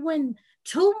probably win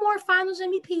 2 more finals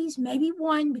MVPs, maybe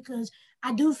 1, because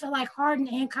I do feel like Harden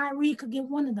and Kyrie could get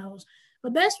 1 of those.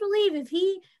 But best believe if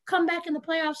he come back in the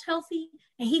playoffs healthy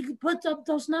and he puts up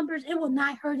those numbers, it will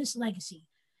not hurt his legacy,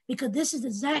 because this is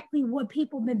exactly what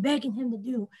people have been begging him to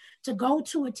do, to go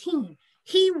to a team.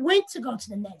 He went to go to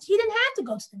the Nets. He didn't have to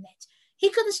go to the Nets. He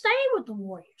could have stayed with the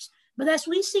Warriors. But as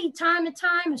we see time and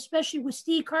time, especially with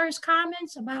Steve Kerr's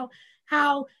comments about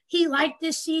how he liked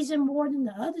this season more than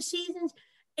the other seasons,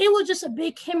 it was just a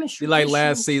big chemistry. He liked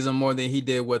last season more than he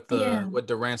did with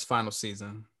Durant's final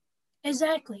season.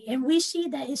 Exactly. And we see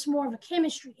that it's more of a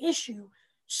chemistry issue.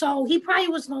 So he probably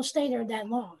wasn't going to stay there that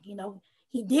long.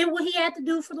 He did what he had to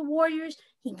do for the Warriors.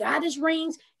 He got his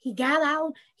rings. He got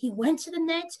out. He went to the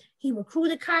Nets. He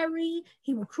recruited Kyrie.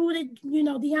 He recruited,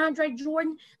 DeAndre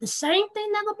Jordan. The same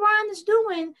thing that LeBron is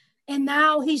doing. And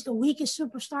now he's the weakest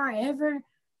superstar ever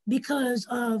because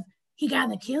of he got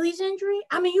an Achilles injury.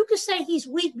 I mean, you could say he's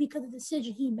weak because of the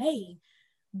decision he made.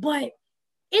 But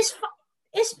it's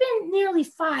been nearly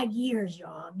 5 years,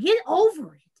 y'all. Get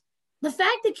over it. The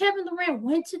fact that Kevin Durant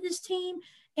went to this team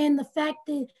and the fact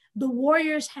that the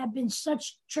Warriors have been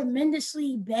such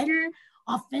tremendously better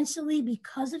offensively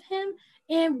because of him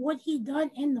and what he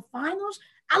done in the finals,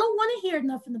 I don't want to hear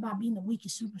nothing about being the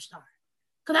weakest superstar.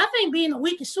 Because I think being the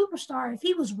weakest superstar, if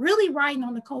he was really riding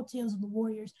on the coattails of the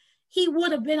Warriors, he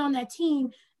would have been on that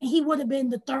team and he would have been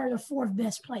the 3rd or 4th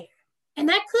best player. And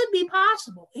that could be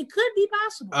possible. It could be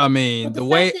possible. I mean, the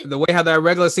way how that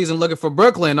regular season looking for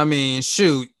Brooklyn, I mean,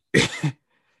 shoot.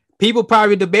 People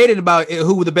probably debated about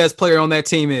who the best player on that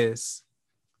team is.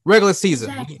 Regular season.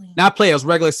 Exactly. Not playoffs,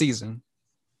 regular season.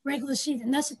 Regular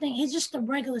season. That's the thing. It's just the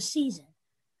regular season.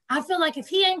 I feel like if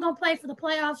he ain't going to play for the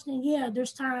playoffs, then yeah,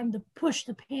 there's time to push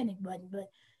the panic button. But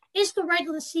it's the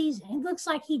regular season. It looks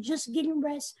like he's just getting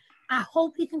rest. I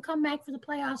hope he can come back for the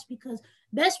playoffs because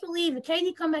best believe if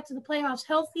KD come back to the playoffs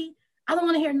healthy, I don't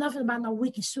want to hear nothing about no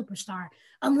weakest superstar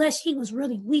unless he was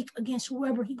really weak against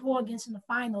whoever he go against in the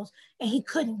finals and he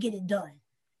couldn't get it done.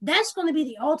 That's going to be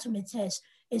the ultimate test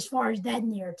as far as that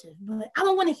narrative. But I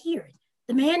don't want to hear it.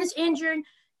 The man is injured.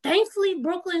 Thankfully,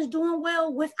 Brooklyn is doing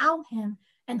well without him.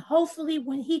 And hopefully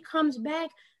when he comes back,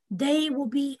 they will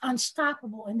be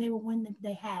unstoppable and they will win that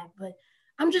they have. But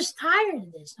I'm just tired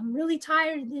of this. I'm really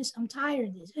tired of this. I'm tired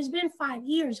of this. It's been 5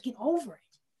 years. Get over it.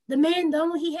 The man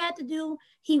done what he had to do.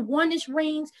 He won his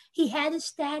rings. He had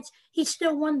his stats. He's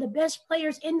still one of the best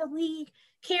players in the league.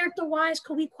 Character-wise,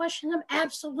 could we question him?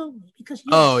 Absolutely. Because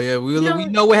we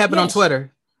know what happened on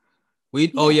Twitter.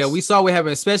 We saw what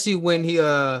happened, especially when he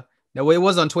no, it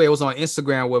was on Twitter. It was on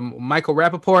Instagram with Michael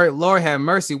Rappaport. Lord have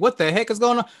mercy. What the heck is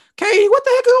going on? Katie, what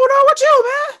the heck is going on with you,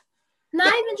 man?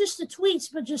 Not even just the tweets,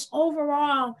 but just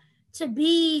overall to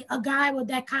be a guy with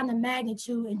that kind of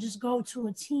magnitude and just go to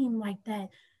a team like that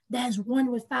has won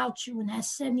without you and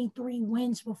has 73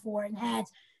 wins before and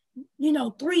has, 3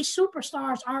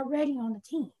 superstars already on the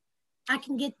team. I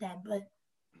can get that, but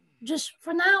just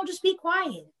for now, just be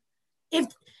quiet. If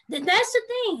that's the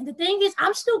thing. The thing is,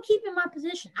 I'm still keeping my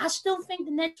position. I still think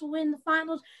the Nets will win the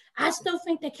finals. I still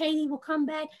think that KD will come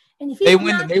back. And if they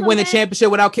win the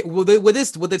championship without with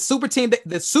the super team, they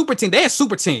had a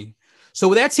super team. So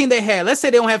with that team they had, let's say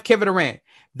they don't have Kevin Durant,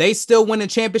 they still win the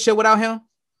championship without him.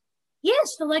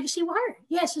 Yes, the legacy will hurt.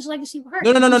 Yes, his legacy will hurt.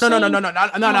 No. I'm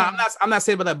not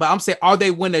saying about that, but I'm saying, are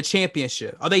they winning a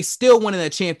championship? Are they still winning a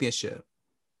championship?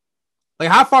 Like,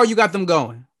 how far you got them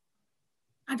going?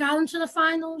 I got them to the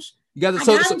finals. You got them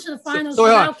to the finals.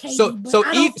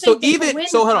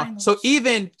 So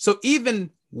even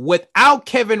without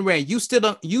Kevin Durant,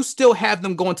 you still have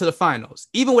them going to the finals,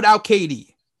 even without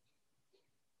KD.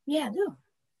 Yeah, I do.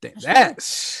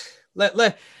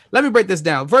 Let me break this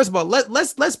down. First of all,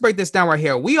 let's break this down right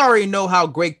here. We already know how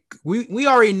great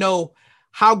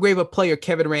of a player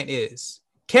Kevin Durant is.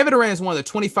 Kevin Durant is one of the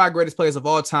 25 greatest players of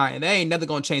all time, and that ain't nothing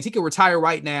gonna change. He can retire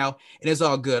right now, and it's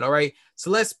all good. All right. So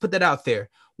let's put that out there.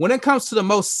 When it comes to the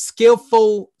most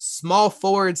skillful small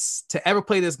forwards to ever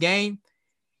play this game,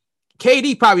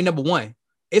 KD probably number one.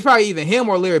 It's probably even him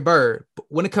or Larry Bird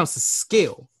when it comes to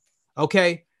skill.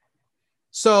 Okay.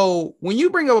 So when you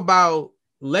bring up about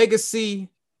legacy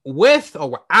with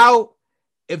or without,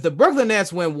 if the Brooklyn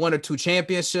Nets win 1 or 2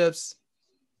 championships,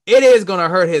 it is going to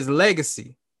hurt his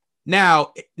legacy.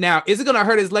 Now, is it going to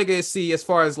hurt his legacy as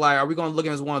far as like, are we going to look at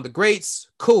him as one of the greats?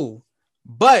 Cool.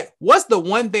 But what's the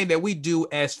one thing that we do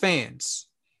as fans?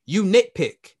 You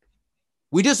nitpick.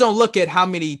 We just don't look at how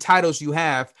many titles you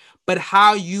have, but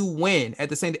how you win at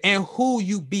the same time and who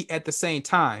you beat at the same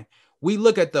time. We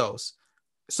look at those.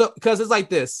 So, because it's like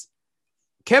this,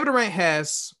 Kevin Durant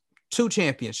has 2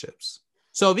 championships.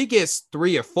 So if he gets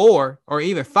 3 or 4 or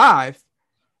even 5,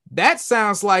 that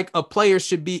sounds like a player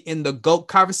should be in the GOAT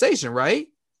conversation, right?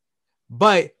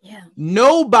 But I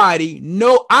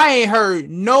ain't heard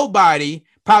nobody,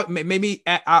 probably maybe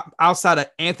outside of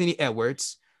Anthony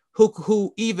Edwards,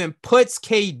 who even puts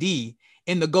KD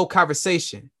in the GOAT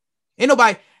conversation. Ain't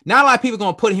nobody, not a lot of people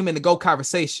going to put him in the GOAT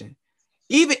conversation.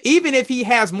 Even if he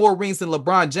has more rings than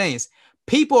LeBron James,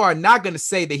 people are not going to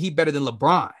say that he's better than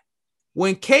LeBron.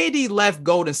 When KD left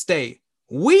Golden State,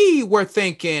 we were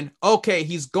thinking, okay,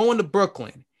 he's going to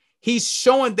Brooklyn. He's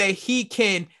showing that he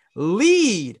can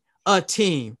lead a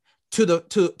team to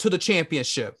the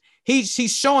championship. He's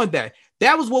showing that.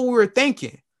 That was what we were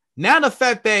thinking. Now the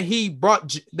fact that he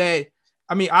brought that,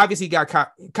 I mean, obviously he got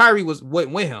Kyrie wasn't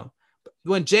with him.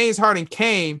 When James Harden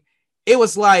came, it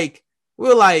was like we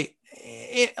were like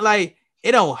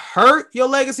it don't hurt your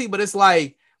legacy, but it's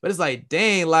like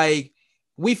dang, like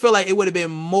we feel like it would have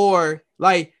been more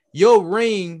like your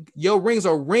rings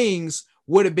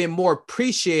would have been more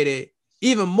appreciated,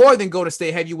 even more than Golden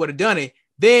State had you would have done it.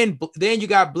 Then you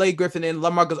got Blake Griffin and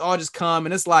LaMarcus Aldridge come,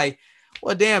 and it's like,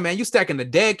 well, damn, man, you stacking the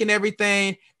deck and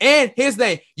everything. And here's the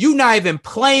thing, you not even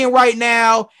playing right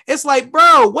now. It's like,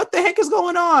 bro, what the heck is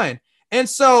going on? And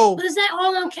so, but is that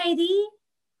all on KD?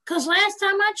 Because last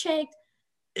time I checked,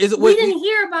 we didn't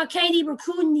hear about KD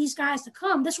recruiting these guys to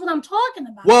come. That's what I'm talking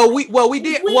about. We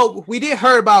did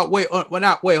hear about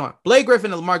Blake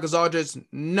Griffin and LaMarcus Aldridge.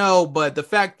 No, but the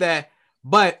fact that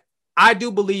But I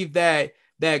do believe that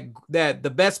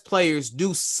the best players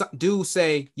do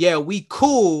say, yeah, we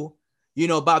cool,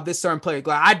 about this certain player.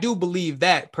 Like, I do believe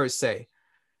that per se.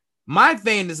 My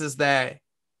thing is that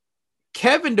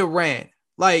Kevin Durant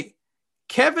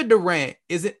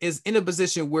is in a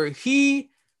position where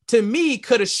he, to me,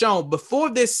 could have shown before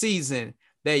this season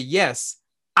that, yes,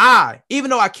 even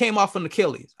though I came off from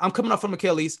Achilles, I'm coming off from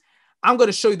Achilles, I'm going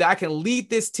to show you that I can lead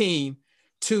this team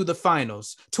to the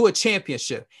finals, to a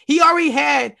championship. He already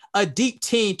had a deep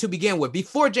team to begin with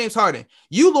before James Harden.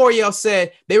 You, Loreal,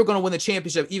 said they were going to win the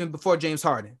championship even before James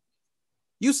Harden.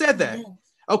 You said that. Yeah.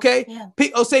 Okay.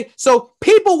 Yeah. So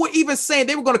people were even saying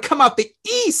they were going to come out the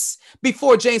East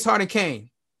before James Harden came.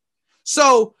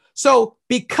 So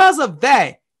because of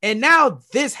that, and now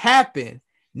this happened,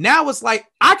 now it's like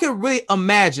I can really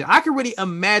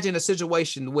imagine a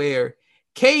situation where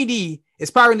KD is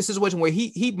probably in a situation where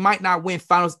he might not win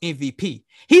Finals MVP.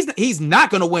 He's not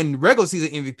going to win regular season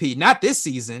MVP, not this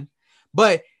season,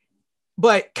 but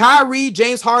Kyrie,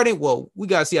 James Harden, well, we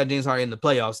got to see how James Harden in the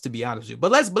playoffs, to be honest with you.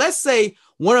 But let's say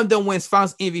one of them wins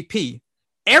Finals MVP.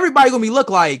 Everybody going to be look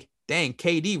like, dang,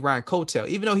 KD, Ryan Coattail.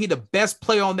 Even though he's the best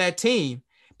player on that team,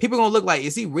 people are going to look like,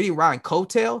 is he really Ryan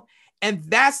Coattail? And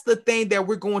that's the thing that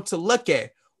we're going to look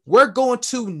at. We're going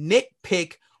to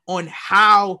nitpick on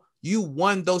how you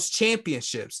won those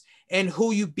championships and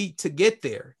who you beat to get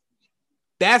there.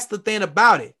 That's the thing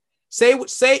about it. Say.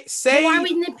 But why are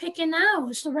we nitpicking now?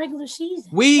 It's the regular season.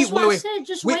 I said,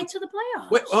 just wait till the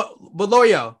playoffs. But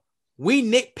Loreal, we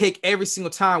nitpick every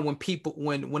single time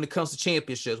when it comes to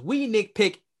championships. We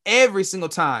nitpick every single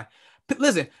time.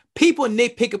 Listen, people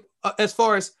nitpick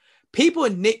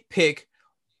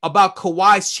about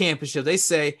Kawhi's championship. They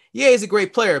say, yeah, he's a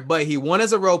great player, but he won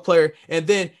as a role player. And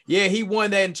then, yeah, he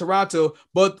won that in Toronto.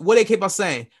 But what they keep on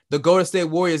saying, the Golden State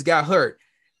Warriors got hurt.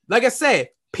 Like I said,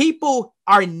 people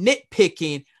are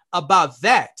nitpicking about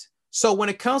that. So when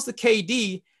it comes to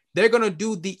KD, they're going to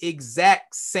do the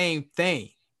exact same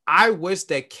thing. I wish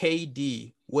that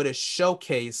KD would have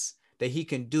showcased that he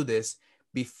can do this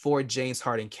before James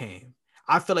Harden came.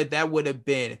 I feel like that would have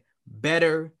been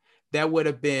better. That would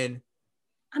have been.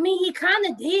 I mean, he kind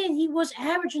of did. He was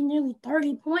averaging nearly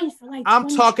 30 points for like. I'm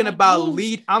talking about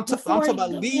lead. I'm talking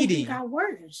about leading. Got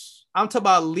worse. I'm talking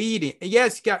about leading. And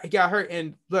yes, he got hurt.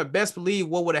 And look, best believe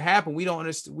what would have happened. We don't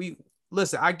understand.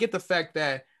 Listen. I get the fact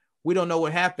that we don't know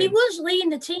what happened. He was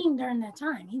leading the team during that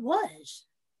time. He was.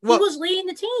 He was leading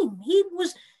the team.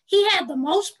 He had the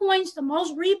most points, the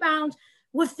most rebounds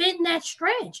within that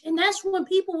stretch, and that's when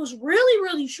people was really,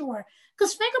 really sure.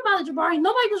 Because think about it, Jabari,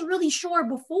 nobody was really sure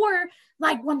before,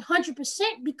 like 100%,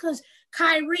 because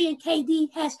Kyrie and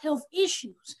KD has health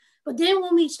issues. But then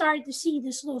when we started to see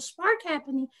this little spark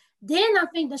happening, then I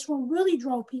think that's what really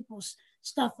drove people's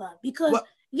stuff up. Because,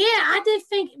 I did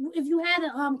think if you had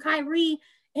a Kyrie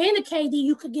and a KD,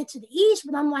 you could get to the East.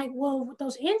 But I'm like, well, with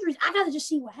those injuries, I got to just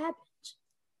see what happens.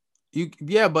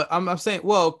 But I'm saying,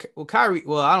 Kyrie,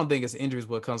 I don't think it's injuries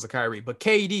when it comes to Kyrie, but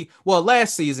KD,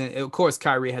 last season, of course,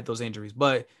 Kyrie had those injuries,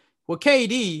 but with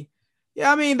KD,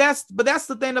 I mean, that's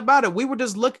the thing about it. We were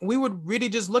really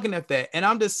just looking at that. And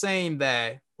I'm just saying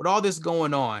that with all this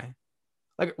going on,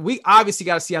 like, we obviously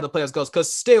got to see how the playoffs goes,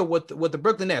 because still with the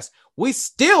Brooklyn Nets, we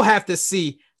still have to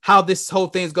see how this whole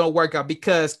thing is going to work out,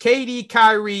 because KD,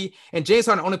 Kyrie, and James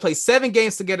Harden only play 7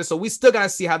 games together. So we still got to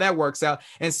see how that works out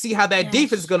and see how that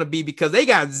defense is going to be, because they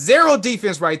got zero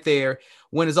defense right there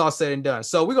when it's all said and done.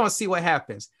 So we're going to see what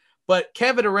happens. But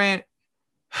Kevin Durant,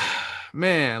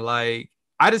 man, like,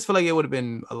 I just feel like it would have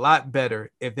been a lot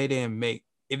better if they didn't make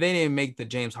the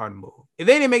James Harden move. If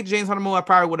they didn't make the James Harden move, I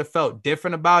probably would have felt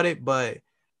different about it. But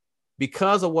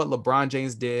because of what LeBron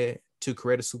James did to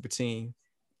create a super team,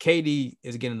 KD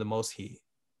is getting the most heat.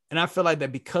 And I feel like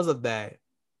that because of that,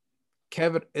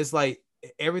 Kevin, it's like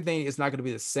everything is not going to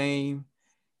be the same.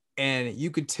 And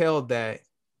you could tell that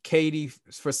KD,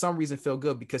 for some reason, feel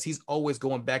good because he's always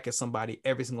going back at somebody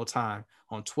every single time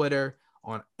on Twitter,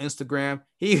 on Instagram.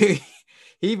 He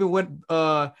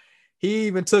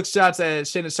even took shots at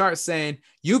Shannon Sharp saying,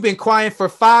 "You've been quiet for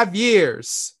 5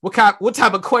 years. What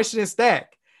type of question is that?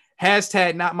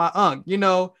 Hashtag not my unk."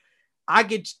 I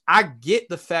get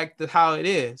the fact that how it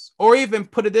is. Or even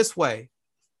put it this way.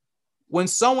 When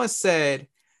someone said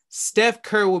Steph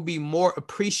Curry will be more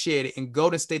appreciated in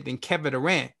Golden State than Kevin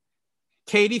Durant,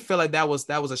 KD felt like that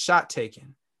was a shot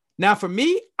taken. Now, for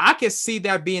me, I can see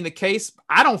that being the case.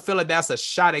 I don't feel like that's a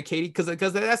shot at KD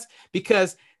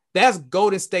because that's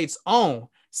Golden State's own.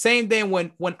 Same thing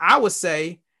when I would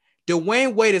say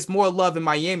Dwayne Wade is more loved in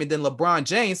Miami than LeBron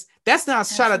James. That's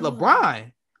not a shot at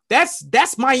LeBron.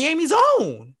 That's Miami's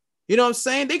own. You know what I'm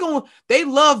saying? They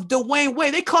love Dwayne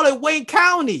Wade. They call it Wade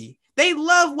County. They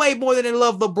love Wade more than they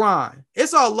love LeBron.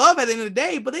 It's all love at the end of the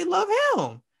day, but they love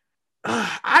him.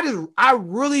 I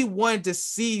really wanted to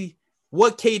see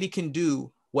what Katie can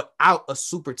do without a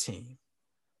super team.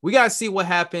 We got to see what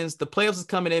happens. The playoffs is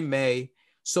coming in May,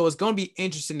 so it's going to be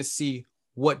interesting to see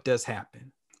what does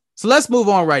happen. So let's move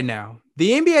on right now.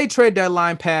 The NBA trade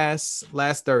deadline passed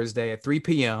last Thursday at 3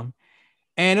 p.m.,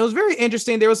 and it was very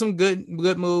interesting. There were some good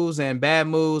moves and bad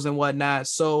moves and whatnot.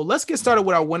 So let's get started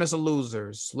with our winners and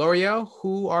losers. Loreal,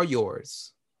 who are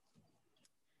yours?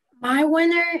 My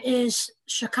winner is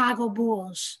Chicago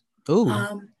Bulls. Ooh.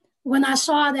 When I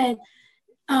saw that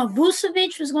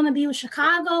Vucevic was going to be with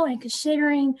Chicago, and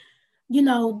considering,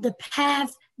 the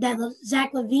path that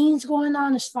Zach LaVine's going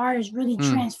on as far as really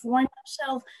transforming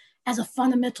himself as a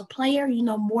fundamental player,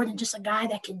 more than just a guy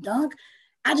that can dunk,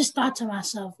 I just thought to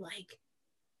myself, like,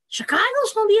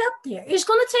 Chicago's going to be up there. It's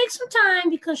going to take some time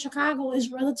because Chicago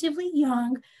is relatively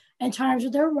young in terms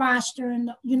of their roster and,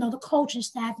 the coaching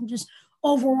staff and just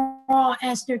overall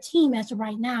as their team as of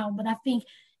right now. But I think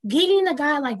getting a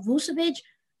guy like Vucevic,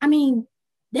 I mean,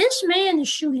 this man is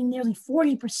shooting nearly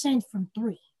 40% from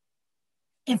three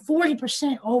and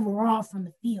 40% overall from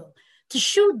the field. To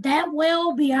shoot that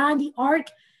well beyond the arc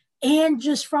and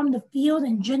just from the field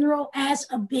in general as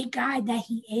a big guy that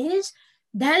he is,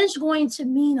 that is going to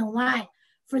mean a lot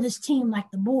for this team like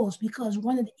the Bulls, because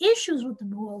one of the issues with the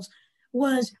Bulls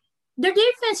was their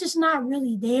defense is not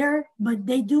really there, but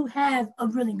they do have a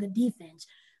really good defense.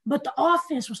 But the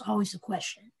offense was always a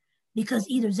question because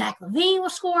either Zach LaVine will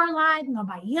score a lot,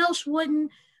 nobody else wouldn't.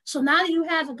 So now that you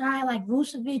have a guy like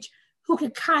Vucevic who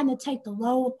can kind of take the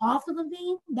load off of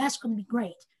LaVine, that's going to be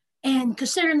great. And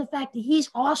considering the fact that he's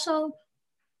also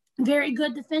very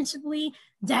good defensively,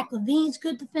 Zach LaVine's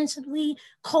good defensively,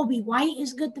 Kobe White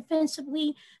is good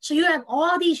defensively. So you have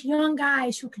all these young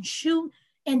guys who can shoot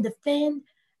and defend.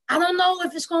 I don't know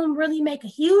if it's going to really make a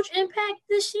huge impact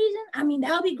this season. I mean,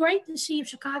 that would be great to see if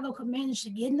Chicago could manage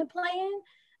to get in the play-in.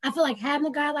 I feel like having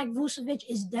a guy like Vucevic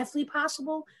is definitely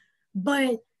possible,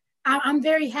 but I'm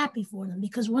very happy for them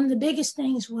because one of the biggest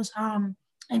things was, and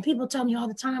people tell me all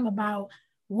the time about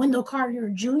Wendell Carter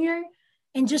Jr.,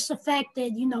 and just the fact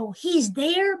that, he's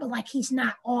there, but like he's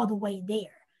not all the way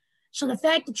there. So the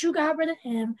fact that you got rid of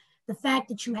him, the fact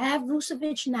that you have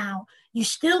Vucevic now, you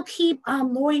still keep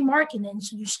Lauri Markkanen,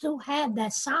 so you still have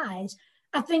that size.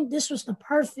 I think this was the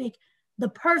perfect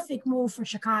move for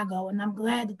Chicago, and I'm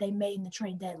glad that they made the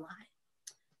trade deadline.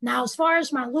 Now, as far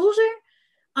as my loser,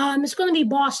 it's going to be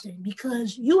Boston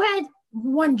because you had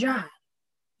one job.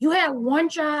 You had one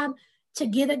job to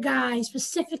get a guy,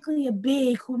 specifically a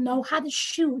big, who know how to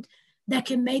shoot, that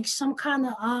can make some kind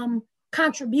of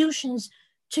contributions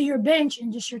to your bench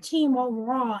and just your team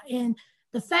overall. And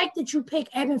the fact that you pick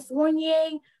Evan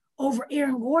Fournier over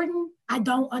Aaron Gordon, I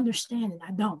don't understand it.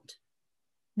 I don't.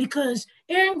 Because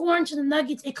Aaron Gordon to the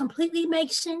Nuggets, it completely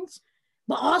makes sense.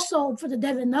 But also for the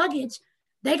Denver Nuggets,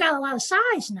 they got a lot of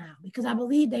size now because I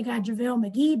believe they got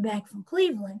JaVale McGee back from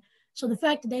Cleveland. So the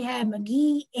fact that they have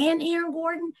McGee and Aaron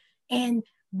Gordon, and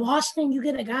Boston, you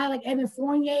get a guy like Evan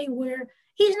Fournier where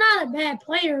he's not a bad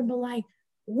player, but like,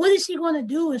 what is he going to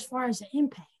do as far as the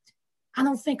impact? I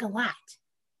don't think a lot.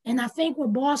 And I think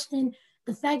with Boston,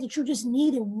 the fact that you just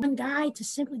needed one guy to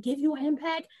simply give you an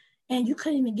impact, and you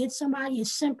couldn't even get somebody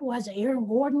as simple as Aaron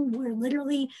Gordon, where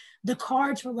literally the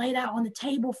cards were laid out on the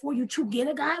table for you to get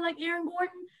a guy like Aaron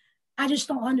Gordon, I just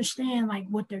don't understand like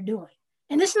what they're doing.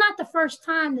 And it's not the first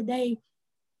time that they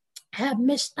have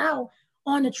missed out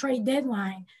on the trade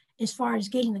deadline as far as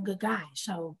getting a good guy.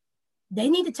 So they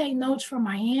need to take notes from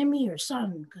Miami or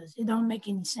something because it don't make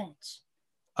any sense.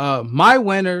 My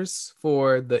winners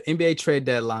for the NBA trade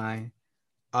deadline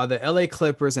are the LA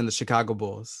Clippers and the Chicago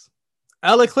Bulls.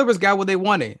 LA Clippers got what they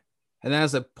wanted. And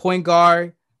that's a point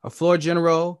guard, a floor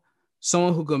general,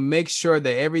 someone who can make sure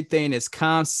that everything is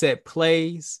calm, set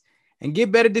plays, and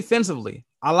get better defensively.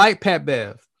 I like Pat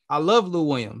Bev. I love Lou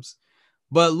Williams.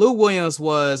 But Lou Williams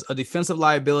was a defensive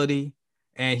liability,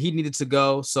 and he needed to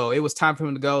go. So it was time for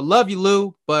him to go. Love you,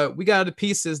 Lou, but we got other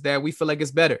pieces that we feel like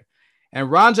it's better. And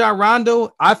Rajon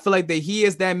Rondo, I feel like that he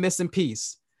is that missing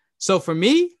piece. So for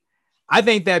me, I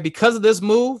think that because of this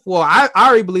move, well, I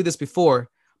already believe this before,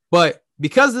 but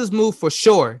because of this move for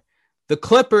sure, the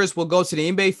Clippers will go to the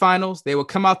NBA Finals. They will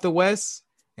come out the West,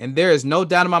 and there is no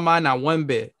doubt in my mind, not one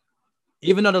bit.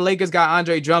 Even though the Lakers got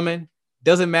Andre Drummond,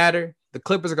 doesn't matter. The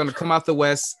Clippers are going to come out the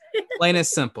West, plain and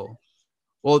simple.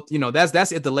 Well,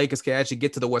 that's if the Lakers can actually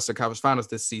get to the Western Conference Finals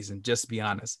this season, just to be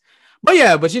honest. But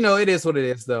it is what it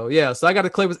is, though. Yeah, so I got the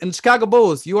Clippers and the Chicago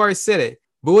Bulls. You already said it.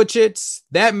 Vujicic,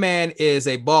 that man is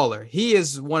a baller. He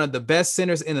is one of the best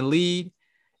centers in the league.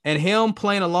 And him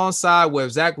playing alongside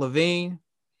with Zach LaVine,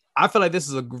 I feel like this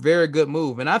is a very good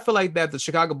move. And I feel like that the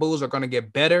Chicago Bulls are going to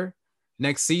get better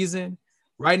next season.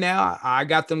 Right now, I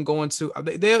got them going to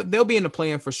they'll be in the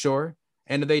play-in for sure.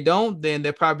 And if they don't, then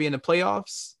they'll probably be in the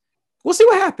playoffs. We'll see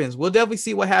what happens. We'll definitely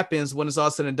see what happens when it's all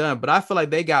said and done. But I feel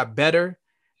like they got better,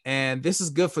 and this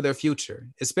is good for their future,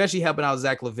 especially helping out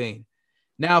Zach LaVine.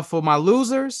 Now, for my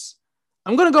losers,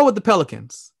 I'm going to go with the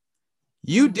Pelicans.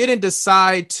 You didn't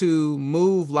decide to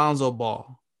move Lonzo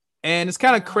Ball. And it's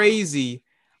kind of crazy.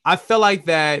 I feel like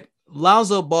that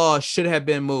Lonzo Ball should have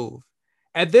been moved.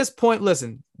 At this point,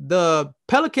 listen, the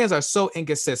Pelicans are so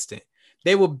inconsistent.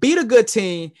 They will beat a good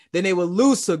team, then they will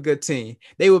lose to a good team.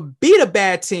 They will beat a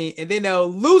bad team, and then they'll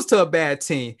lose to a bad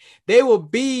team. They will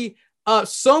be up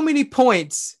so many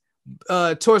points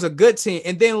towards a good team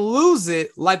and then lose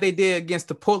it like they did against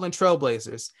the Portland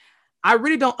Trailblazers. I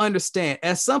really don't understand.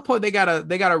 At some point, they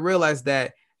gotta realize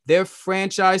that their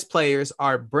franchise players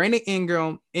are Brandon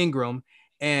Ingram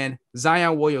and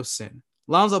Zion Williamson.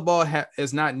 Lonzo Ball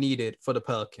is not needed for the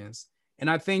Pelicans, and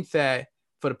I think that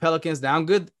for the Pelicans, now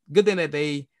good thing that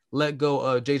they let go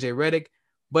of JJ Redick,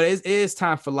 but it is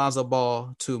time for Lonzo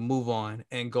Ball to move on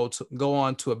and go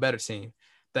on to a better team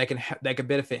that can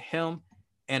benefit him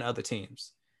and other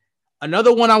teams.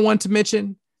 Another one I want to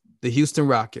mention, the Houston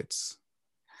Rockets.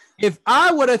 If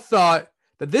I would have thought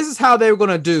that this is how they were going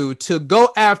to do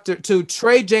to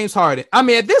trade James Harden, I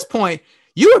mean, at this point,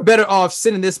 you were better off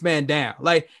sitting this man down.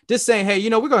 Like, just saying, hey,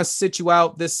 we're going to sit you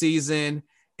out this season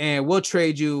and we'll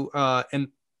trade you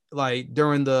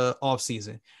during the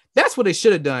offseason. That's what they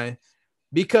should have done,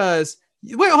 because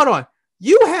wait, hold on.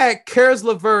 You had Caris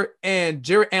LeVert and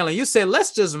Jared Allen. You said,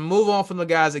 let's just move on from the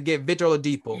guys and get Victor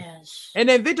Oladipo. Yes. And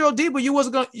then Victor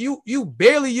Oladipo, you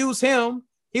barely use him.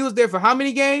 He was there for how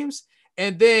many games?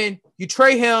 And then you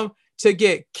trade him to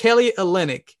get Kelly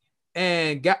Olynyk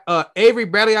and got Avery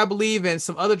Bradley, I believe, and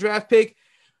some other draft pick.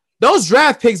 Those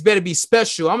draft picks better be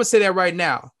special. I'm going to say that right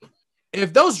now.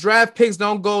 If those draft picks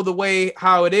don't go the way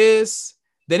how it is,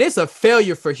 then it's a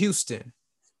failure for Houston.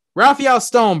 Raphael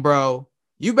Stone, bro,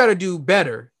 you better do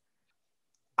better.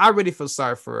 I really feel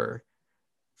sorry for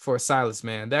Silas,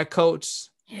 man. That coach,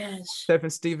 yes, but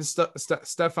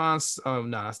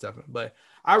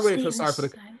I really feel sorry for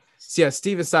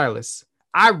Steven Silas.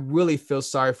 I really feel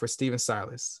sorry for Steven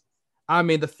Silas. I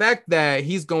mean, the fact that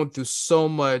he's going through so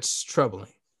much troubling.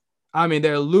 I mean,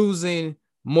 they're losing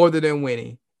more than they're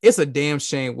winning. It's a damn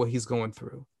shame what he's going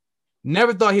through.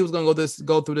 Never thought he was going to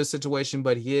go through this situation,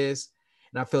 but he is,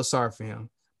 and I feel sorry for him.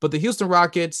 But the Houston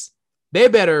Rockets,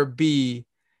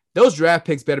 those draft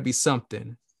picks better be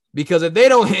something, because if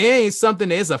it ain't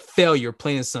something, it's a failure,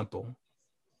 plain and simple.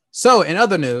 So, in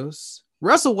other news,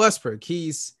 Russell Westbrook,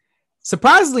 he's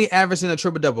surprisingly averaging a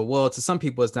triple-double. Well, to some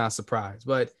people, it's not a surprise,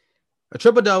 but a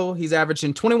triple-double. He's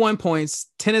averaging 21 points,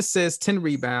 10 assists, 10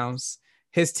 rebounds.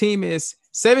 His team is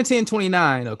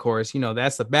 17-29, of course.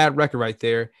 That's a bad record right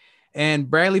there. And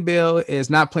Bradley Beal is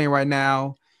not playing right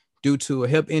now due to a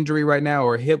hip injury right now,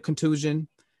 or a hip contusion.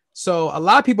 So a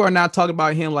lot of people are not talking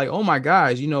about him like, oh my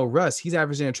gosh, Russ, he's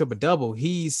averaging a triple-double.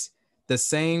 He's the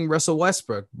same Russell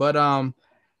Westbrook. But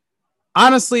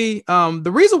honestly,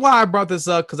 the reason why I brought this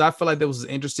up, because I feel like this was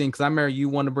interesting, because I remember you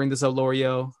wanted to bring this up,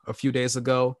 Loreal, a few days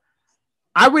ago.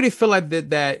 I really feel like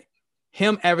that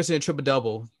him averaging a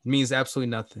triple-double means absolutely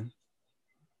nothing.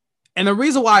 And the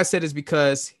reason why I said is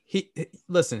because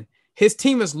his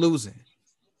team is losing.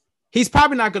 He's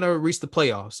probably not going to reach the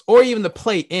playoffs or even the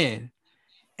play-in.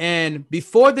 And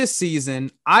before this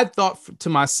season, I thought to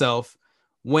myself,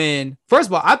 first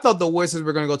of all, I thought the Wizards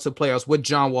were going to go to the playoffs with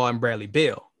John Wall and Bradley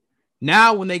Beal.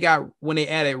 Now, when they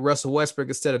added Russell Westbrook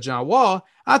instead of John Wall,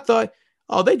 I thought,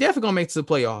 oh, they definitely going to make it to the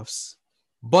playoffs.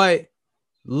 But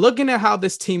looking at how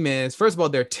this team is, first of all,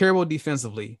 they're terrible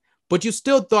defensively. But you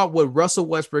still thought with Russell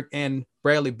Westbrook and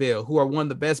Bradley Beal, who are one of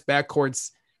the best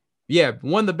backcourts in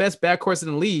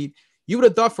the league, you would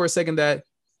have thought for a second that,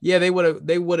 yeah, they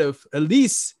would have at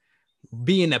least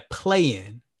be in a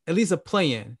play-in.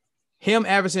 Him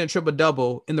averaging a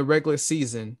triple-double in the regular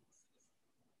season,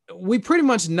 we pretty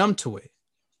much numb to it.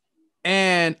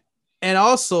 And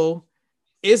also,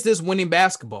 is this winning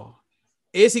basketball?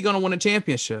 Is he going to win a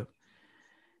championship?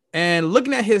 And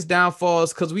looking at his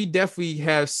downfalls, because we definitely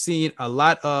have seen a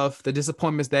lot of the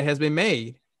disappointments that has been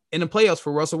made in the playoffs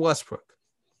for Russell Westbrook.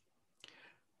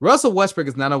 Russell Westbrook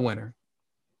is not a winner.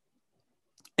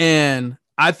 And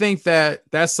I think that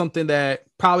that's something that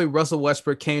probably Russell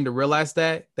Westbrook came to realize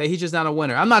that he's just not a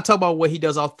winner. I'm not talking about what he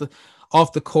does off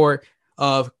the court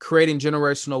of creating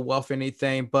generational wealth or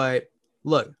anything, but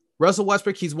look, Russell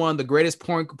Westbrook, he's one of the greatest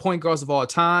point guards of all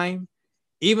time,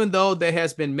 even though there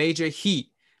has been major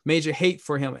hate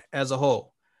for him as a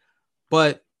whole.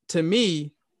 But to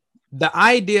me, the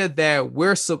idea that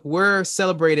we're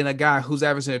celebrating a guy who's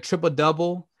averaging a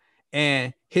triple-double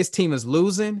and his team is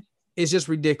losing is just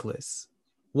ridiculous.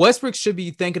 Westbrook should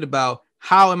be thinking about,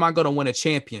 how am I going to win a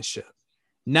championship?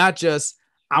 Not just,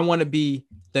 I want to be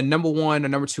the number one or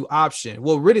number two option.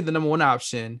 Well, really the number one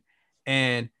option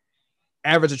and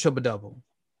average a triple-double.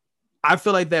 I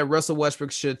feel like that Russell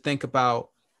Westbrook should think about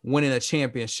winning a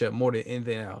championship more than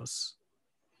anything else.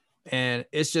 And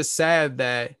it's just sad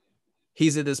that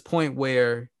he's at this point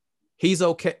where he's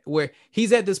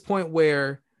at this point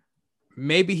where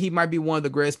maybe he might be one of the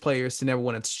greatest players to never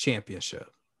win a championship.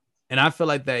 And I feel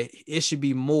like that it should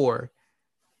be more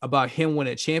about him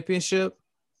winning a championship,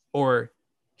 or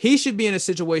he should be in a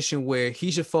situation where he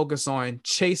should focus on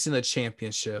chasing a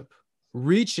championship,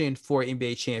 reaching for an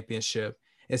NBA championship,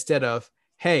 instead of,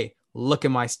 hey, look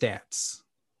at my stats.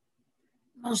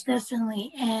 Most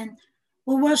definitely. And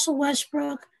with Russell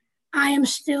Westbrook, I am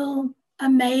still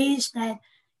amazed that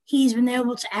he's been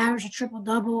able to average a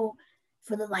triple-double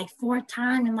for the fourth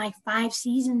time in 5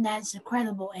 seasons. That's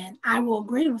incredible. And I will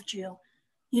agree with you.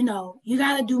 You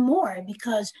got to do more,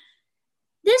 because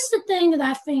this is the thing that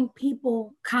I think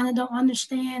people kind of don't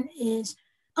understand is,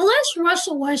 unless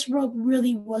Russell Westbrook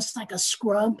really was a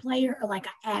scrub player or an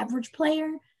average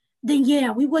player, then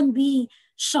yeah, we wouldn't be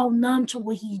so numb to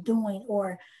what he's doing,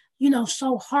 or,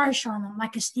 so harsh on him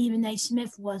like a Stephen A.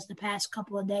 Smith was the past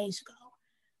couple of days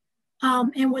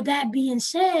ago. And with that being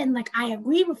said, I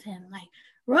agree with him.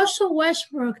 Russell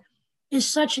Westbrook is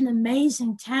such an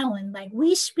amazing talent.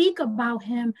 We speak about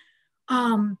him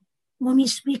when we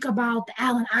speak about the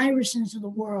Allen Iversons of the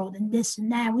world and this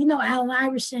and that. We know Allen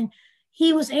Iverson,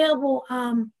 he was able,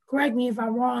 correct me if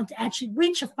I'm wrong, to actually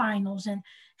reach a finals and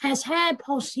has had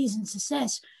postseason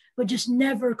success, but just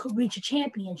never could reach a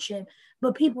championship.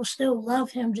 But people still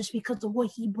love him just because of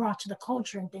what he brought to the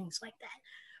culture and things like that.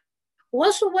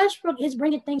 Russell Westbrook is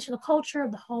bringing things to the culture,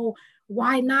 the whole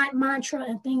why not mantra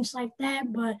and things like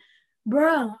that. But,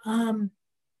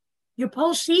 your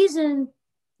postseason,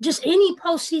 just any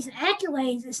postseason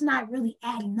accolades, it's not really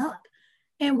adding up.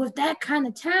 And with that kind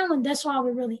of talent, that's all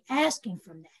we're really asking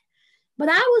from that. But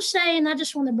I would say, and I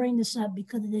just want to bring this up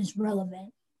because it is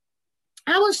relevant,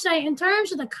 I would say in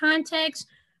terms of the context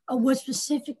of what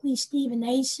specifically Stephen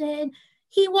A. said,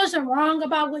 he wasn't wrong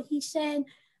about what he said,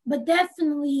 but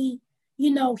definitely,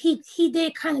 he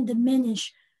did kind of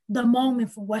diminish the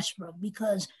moment for Westbrook,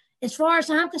 because as far as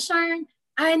I'm concerned,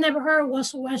 I never heard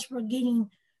Russell Westbrook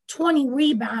getting 20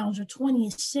 rebounds or 20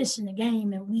 assists in the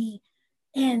game.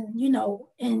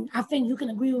 And I think you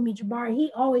can agree with me, Jabari,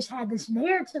 he always had this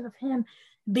narrative of him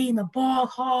being a ball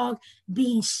hog,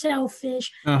 being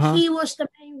selfish. He was the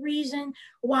main reason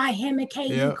why him and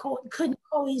KD couldn't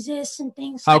coexist and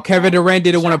things How like Kevin that. Durant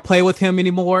didn't want to play with him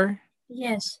anymore.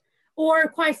 Yes. Or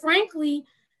quite frankly,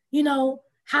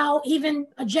 how even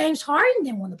James Harden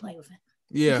didn't want to play with him.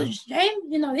 Yeah. Because James,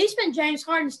 he's been James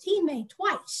Harden's teammate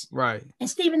twice. Right. And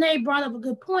Stephen A. brought up a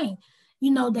good point.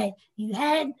 That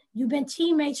you've been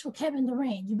teammates with Kevin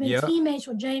Durant. You've been teammates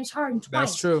with James Harden twice.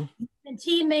 That's true. You've been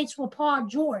teammates with Paul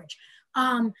George.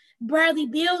 Bradley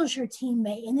Beal is your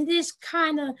teammate. And it is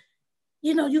kind of,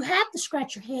 you have to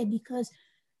scratch your head, because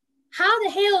how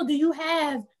the hell do you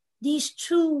have these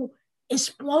two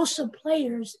explosive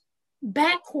players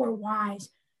backcourt-wise,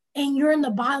 and you're in the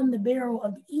bottom of the barrel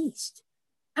of the East?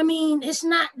 I mean, it's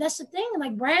not, that's the thing.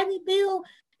 Bradley Beal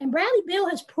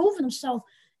has proven himself,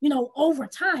 over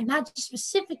time, not just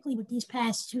specifically with these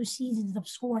past 2 seasons of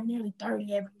scoring nearly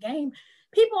 30 every game.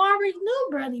 People already knew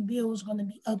Bradley Beal was going to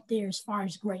be up there as far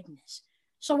as greatness.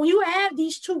 So when you have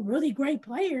these two really great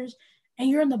players and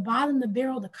you're in the bottom of the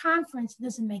barrel of the conference, it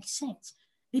doesn't make sense,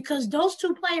 because those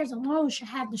two players alone should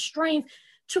have the strength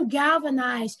to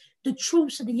galvanize the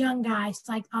troops of the young guys,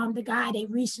 like the guy they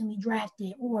recently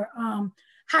drafted, or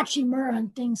Hachimura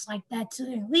and things like that,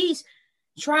 to at least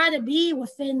try to be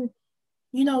within,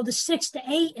 the 6 to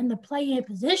 8 in the play-in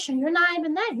position. You're not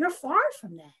even that. You're far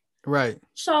from that. Right.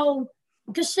 So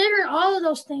considering all of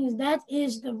those things, that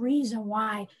is the reason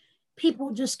why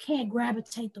people just can't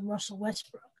gravitate to Russell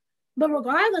Westbrook. But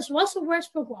regardless, Russell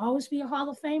Westbrook will always be a Hall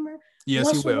of Famer. Yes,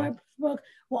 Russell he will. Westbrook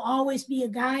will always be a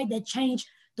guy that changed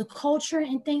the culture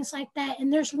and things like that.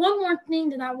 And there's one more thing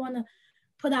that I want to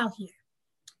put out here.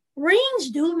 Rings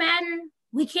do matter.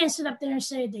 We can't sit up there and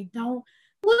say they don't.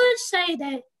 I would say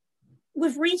that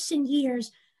with recent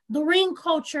years, the ring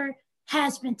culture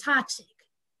has been toxic.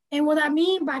 And what I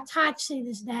mean by toxic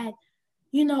is that,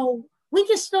 we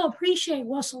can still appreciate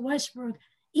Russell Westbrook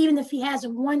even if he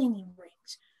hasn't won any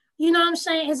rings. You know what I'm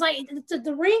saying? It's like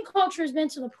the ring culture has been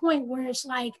to the point where it's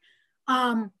like,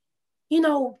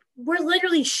 we're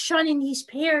literally shunning these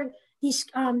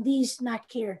not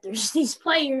characters, these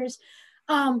players,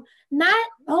 not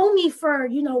only for,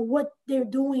 what they're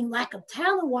doing, lack of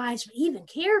talent wise, but even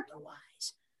character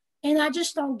wise. And I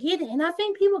just don't get it. And I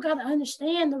think people got to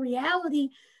understand the reality.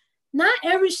 Not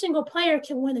every single player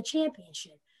can win a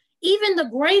championship. Even the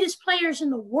greatest players in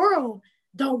the world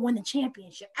don't win a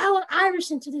championship. Allen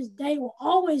Iverson to this day will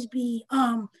always be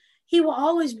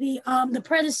the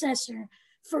predecessor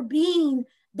for being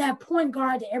that point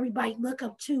guard that everybody look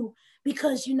up to,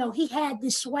 because he had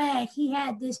this swag, he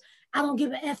had this I don't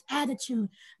give a F attitude,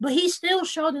 but he still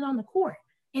showed it on the court,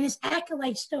 and his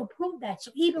accolades still prove that.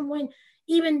 So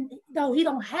even though he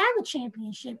don't have a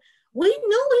championship, we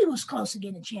knew he was close to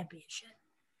getting a championship.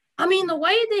 I mean, the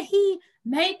way that he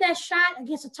made that shot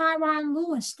against a Tyronn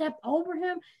Lue and stepped over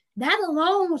him, that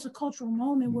alone was a cultural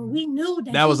moment where we knew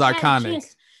that was he iconic. had a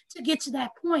chance to get to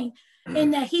that point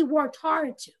and that he worked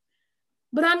hard to.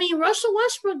 But I mean, Russell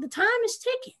Westbrook, the time is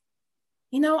ticking.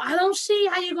 I don't see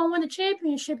how you're going to win a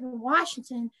championship in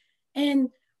Washington. And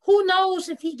who knows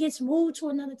if he gets moved to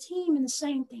another team and the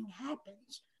same thing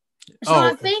happens. So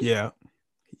I think, yeah,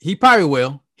 he probably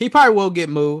will. He probably will get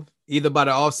moved either by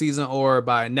the offseason or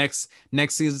by next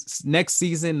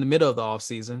season in the middle of the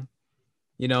offseason.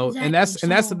 Exactly. And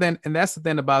that's the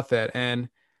thing about that. And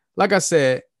like I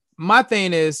said, my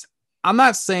thing is, I'm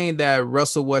not saying that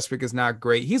Russell Westbrook is not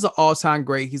great. He's an all-time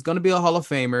great. He's going to be a Hall of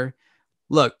Famer.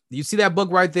 Look, you see that book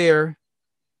right there,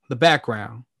 the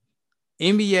background,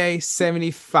 NBA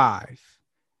 75.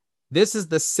 This is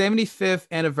the 75th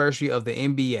anniversary of the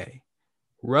NBA.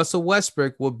 Russell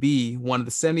Westbrook will be one of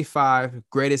the 75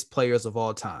 greatest players of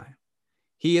all time.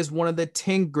 He is one of the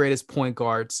 10 greatest point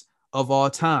guards of all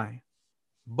time.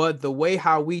 But the way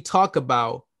how we talk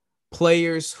about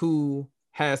players who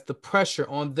has the pressure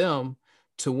on them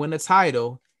to win a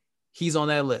title, he's on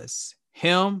that list.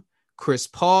 Him, Chris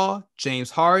Paul, James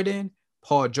Harden,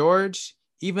 Paul George,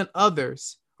 even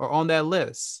others are on that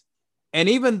list. And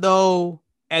even though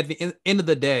at the end of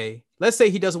the day, let's say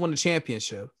he doesn't win a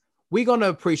championship, we're going to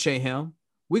appreciate him.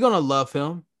 We're going to love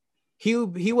him. He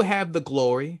will have the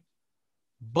glory.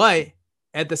 But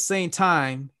at the same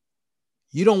time,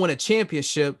 you don't win a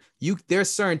championship. There's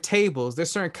certain tables,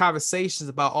 there's certain conversations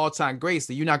about all-time greats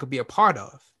that you're not going to be a part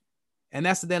of. And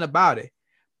that's the thing about it.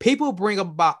 People bring up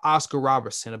about Oscar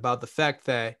Robertson, about the fact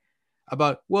that,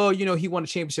 he won a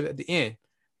championship at the end.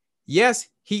 Yes,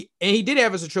 he did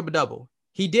average a triple-double.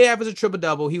 He did average a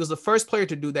triple-double. He was the first player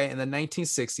to do that in the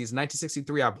 1960s,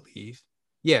 1963, I believe.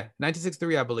 Yeah,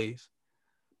 1963, I believe.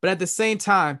 But at the same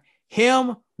time,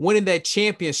 him winning that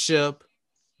championship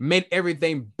made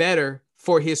everything better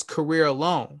for his career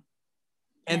alone.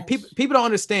 And yes. people don't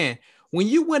understand. When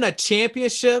you win a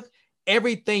championship,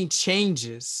 everything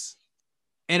changes.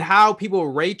 And how people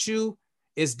rate you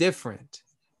is different.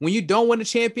 When you don't win a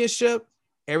championship,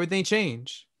 everything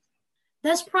changes.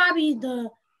 That's probably the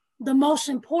most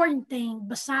important thing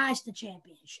besides the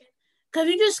championship. Because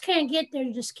you just can't get there,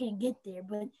 you just can't get there.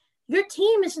 But your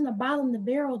team is in the bottom of the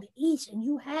barrel of the East, and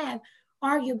you have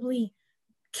arguably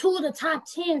 2 of the top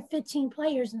 10, 15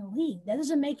 players in the league. That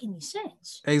doesn't make any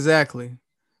sense. Exactly.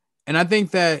 And I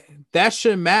think that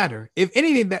should matter. If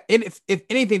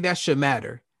anything, that should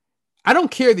matter. I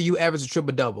don't care that you average a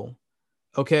triple-double,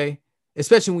 okay?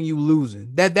 Especially when you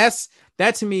losing.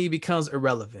 That to me becomes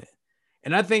irrelevant.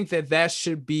 And I think that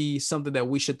should be something that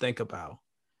we should think about.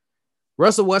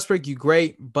 Russell Westbrook, you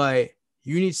great, but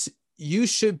you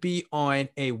should be on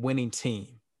a winning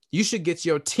team. You should get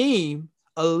your team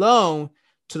alone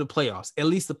to the playoffs, at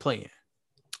least the play-in.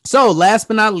 So last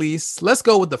but not least, let's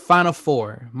go with the Final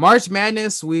Four. March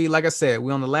Madness, like I said,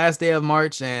 we're on the last day of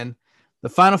March and the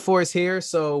Final Four is here.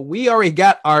 So we already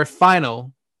got our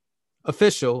final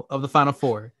official of the Final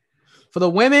Four. For the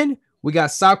women, we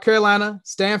got South Carolina,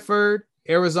 Stanford,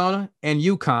 Arizona, and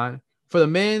UConn. For the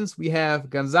men's, we have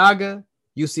Gonzaga,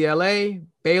 UCLA,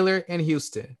 Baylor, and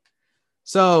Houston.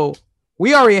 So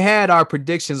we already had our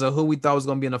predictions of who we thought was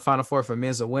going to be in the Final Four for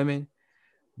men's and women.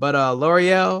 But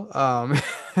Loreal,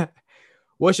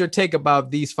 what's your take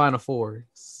about these Final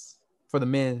Fours for the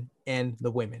men and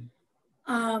the women?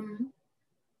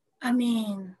 I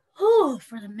mean,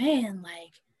 for the men,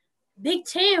 like Big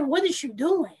Ten, what is you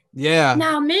doing? Yeah.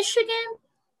 Now, Michigan,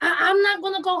 I'm not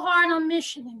going to go hard on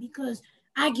Michigan because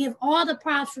I give all the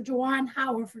props for Juwan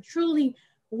Howard for truly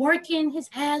working his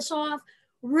ass off,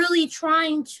 really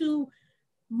trying to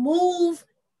move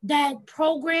that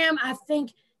program. I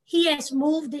think he has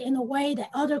moved it in a way that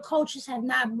other coaches have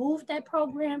not moved that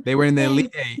program. They were in the and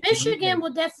Elite Eight. Michigan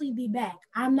will definitely be back.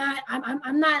 I'm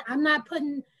not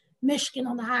putting Michigan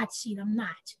on the hot seat. I'm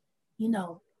not.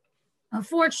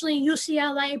 Unfortunately,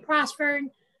 UCLA prospered.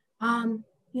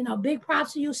 Big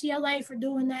props to UCLA for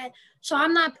doing that. So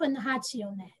I'm not putting the hot seat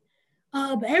on that.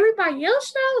 But everybody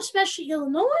else, though, especially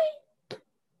Illinois,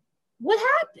 what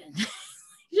happened?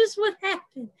 Just what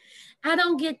happened? I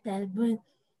don't get that. But,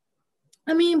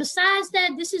 I mean, besides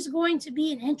that, this is going to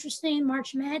be an interesting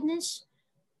March Madness.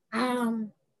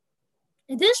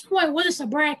 At this point, what is a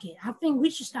bracket? I think we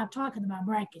should stop talking about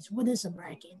brackets. What is a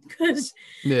bracket? Because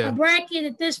a bracket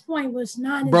at this point was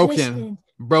non-existent.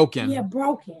 Broken. Yeah,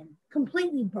 broken.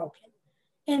 Completely broken.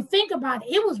 And think about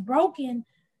it. It was broken,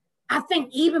 I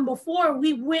think, even before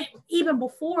we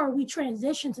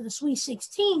transitioned to the Sweet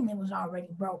 16, it was already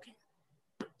broken.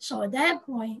 So at that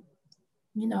point,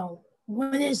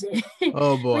 what is it?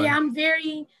 Oh, boy. But yeah, I'm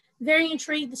very, very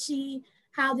intrigued to see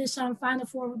how this Final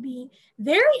Four would be.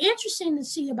 Very interesting to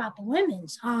see about the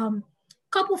women's.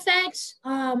 Couple facts.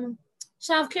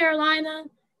 South Carolina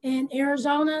and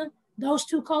Arizona, those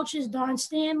two coaches, Dawn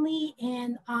Stanley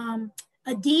and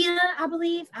Adia, I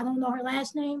believe. I don't know her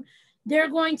last name. They're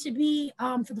going to be,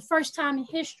 for the first time in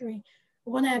history,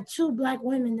 we're going to have two Black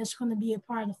women that's going to be a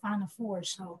part of the Final Four.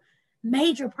 So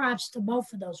major props to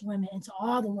both of those women and to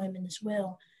all the women as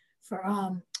well for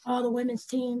all the women's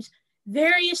teams.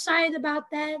 Very excited about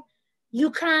that.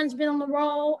 UConn's been on the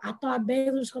roll. I thought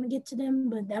Baylor's going to get to them,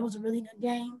 but that was a really good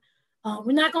game.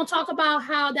 We're not going to talk about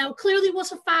how that clearly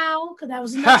was a foul because that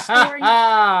was another story.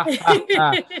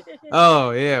 Oh,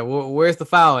 yeah. Where's the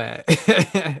foul at?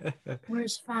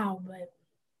 Where's the foul? But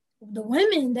the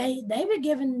women, they've been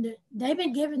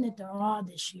giving it their all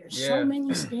this year. Yeah. So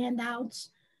many standouts,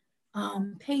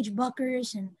 Paige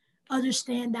Buckers and other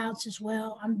standouts as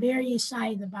well. I'm very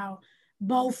excited about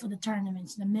both of the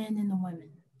tournaments, the men and the women.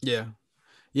 Yeah.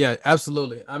 Yeah,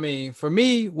 absolutely. I mean, for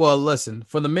me, well, listen,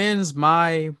 for the men's,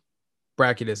 my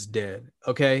bracket is dead.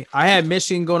 Okay. I had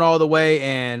Michigan going all the way,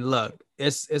 and look,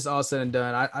 it's all said and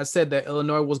done. I said that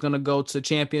Illinois was going to go to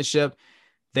championship.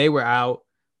 They were out.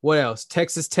 What else?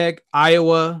 Texas Tech,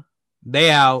 Iowa, they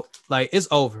out. Like, it's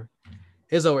over.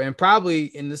 It's over. And probably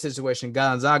in this situation,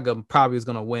 Gonzaga probably is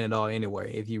going to win it all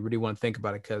anyway, if you really want to think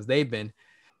about it, because they've been,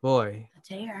 boy. A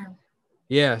tear.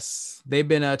 Yes, they've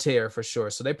been a tear for sure.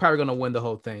 So they're probably going to win the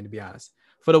whole thing, to be honest.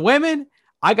 For the women,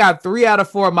 I got 3 out of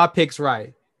 4 of my picks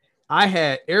right. I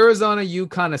had Arizona,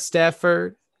 UConn, and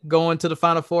Stafford going to the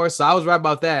Final Four. So I was right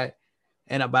about that.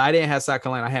 But I didn't have South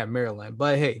Carolina. I had Maryland.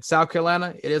 But hey, South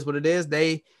Carolina, it is what it is.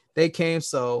 They came.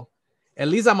 So at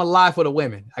least I'm alive for the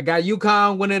women. I got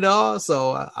UConn winning it all.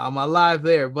 So I'm alive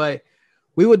there. But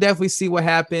we will definitely see what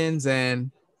happens.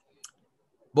 And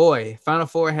boy, Final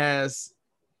Four has,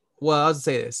 well, I'll just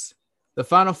say this. The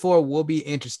Final Four will be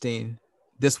interesting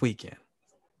this weekend.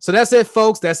 So that's it,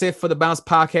 folks. That's it for the Bounce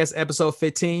Podcast, episode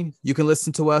 15. You can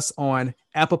listen to us on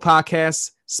Apple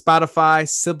Podcasts, Spotify,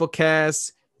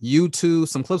 Simplecast, YouTube.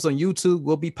 Some clips on YouTube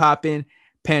will be popping,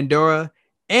 Pandora,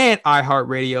 and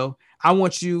iHeartRadio. I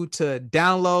want you to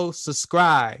download,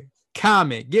 subscribe,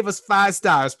 comment, give us 5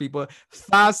 stars, people.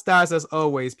 5 stars as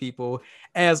always, people.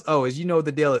 As always, you know what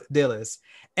the deal is.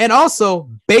 And also,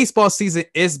 baseball season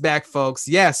is back, folks.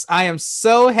 Yes, I am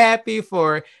so happy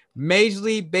for Major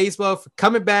League Baseball for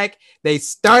coming back. They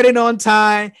started on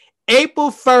time. April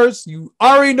 1st. You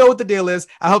already know what the deal is.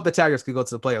 I hope the Tigers could go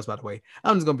to the playoffs, by the way.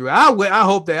 I'm just gonna be real. I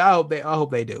hope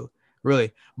they do.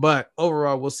 Really. But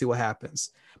overall, we'll see what happens.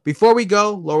 Before we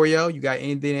go, Loreal, you got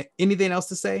anything else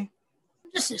to say?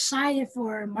 I'm just excited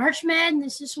for March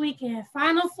Madness this weekend.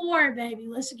 Final Four, baby.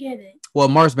 Let's get it. Well,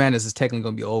 March Madness is technically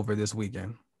gonna be over this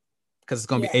weekend because it's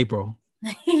gonna be April.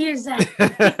 Exactly.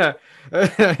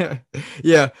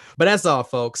 Yeah, but that's all,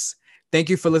 folks.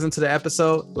 Thank you for listening to the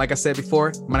episode. Like I said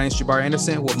before, my name is Jabari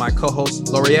Anderson with my co-host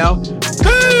Loreal.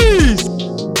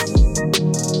 Peace.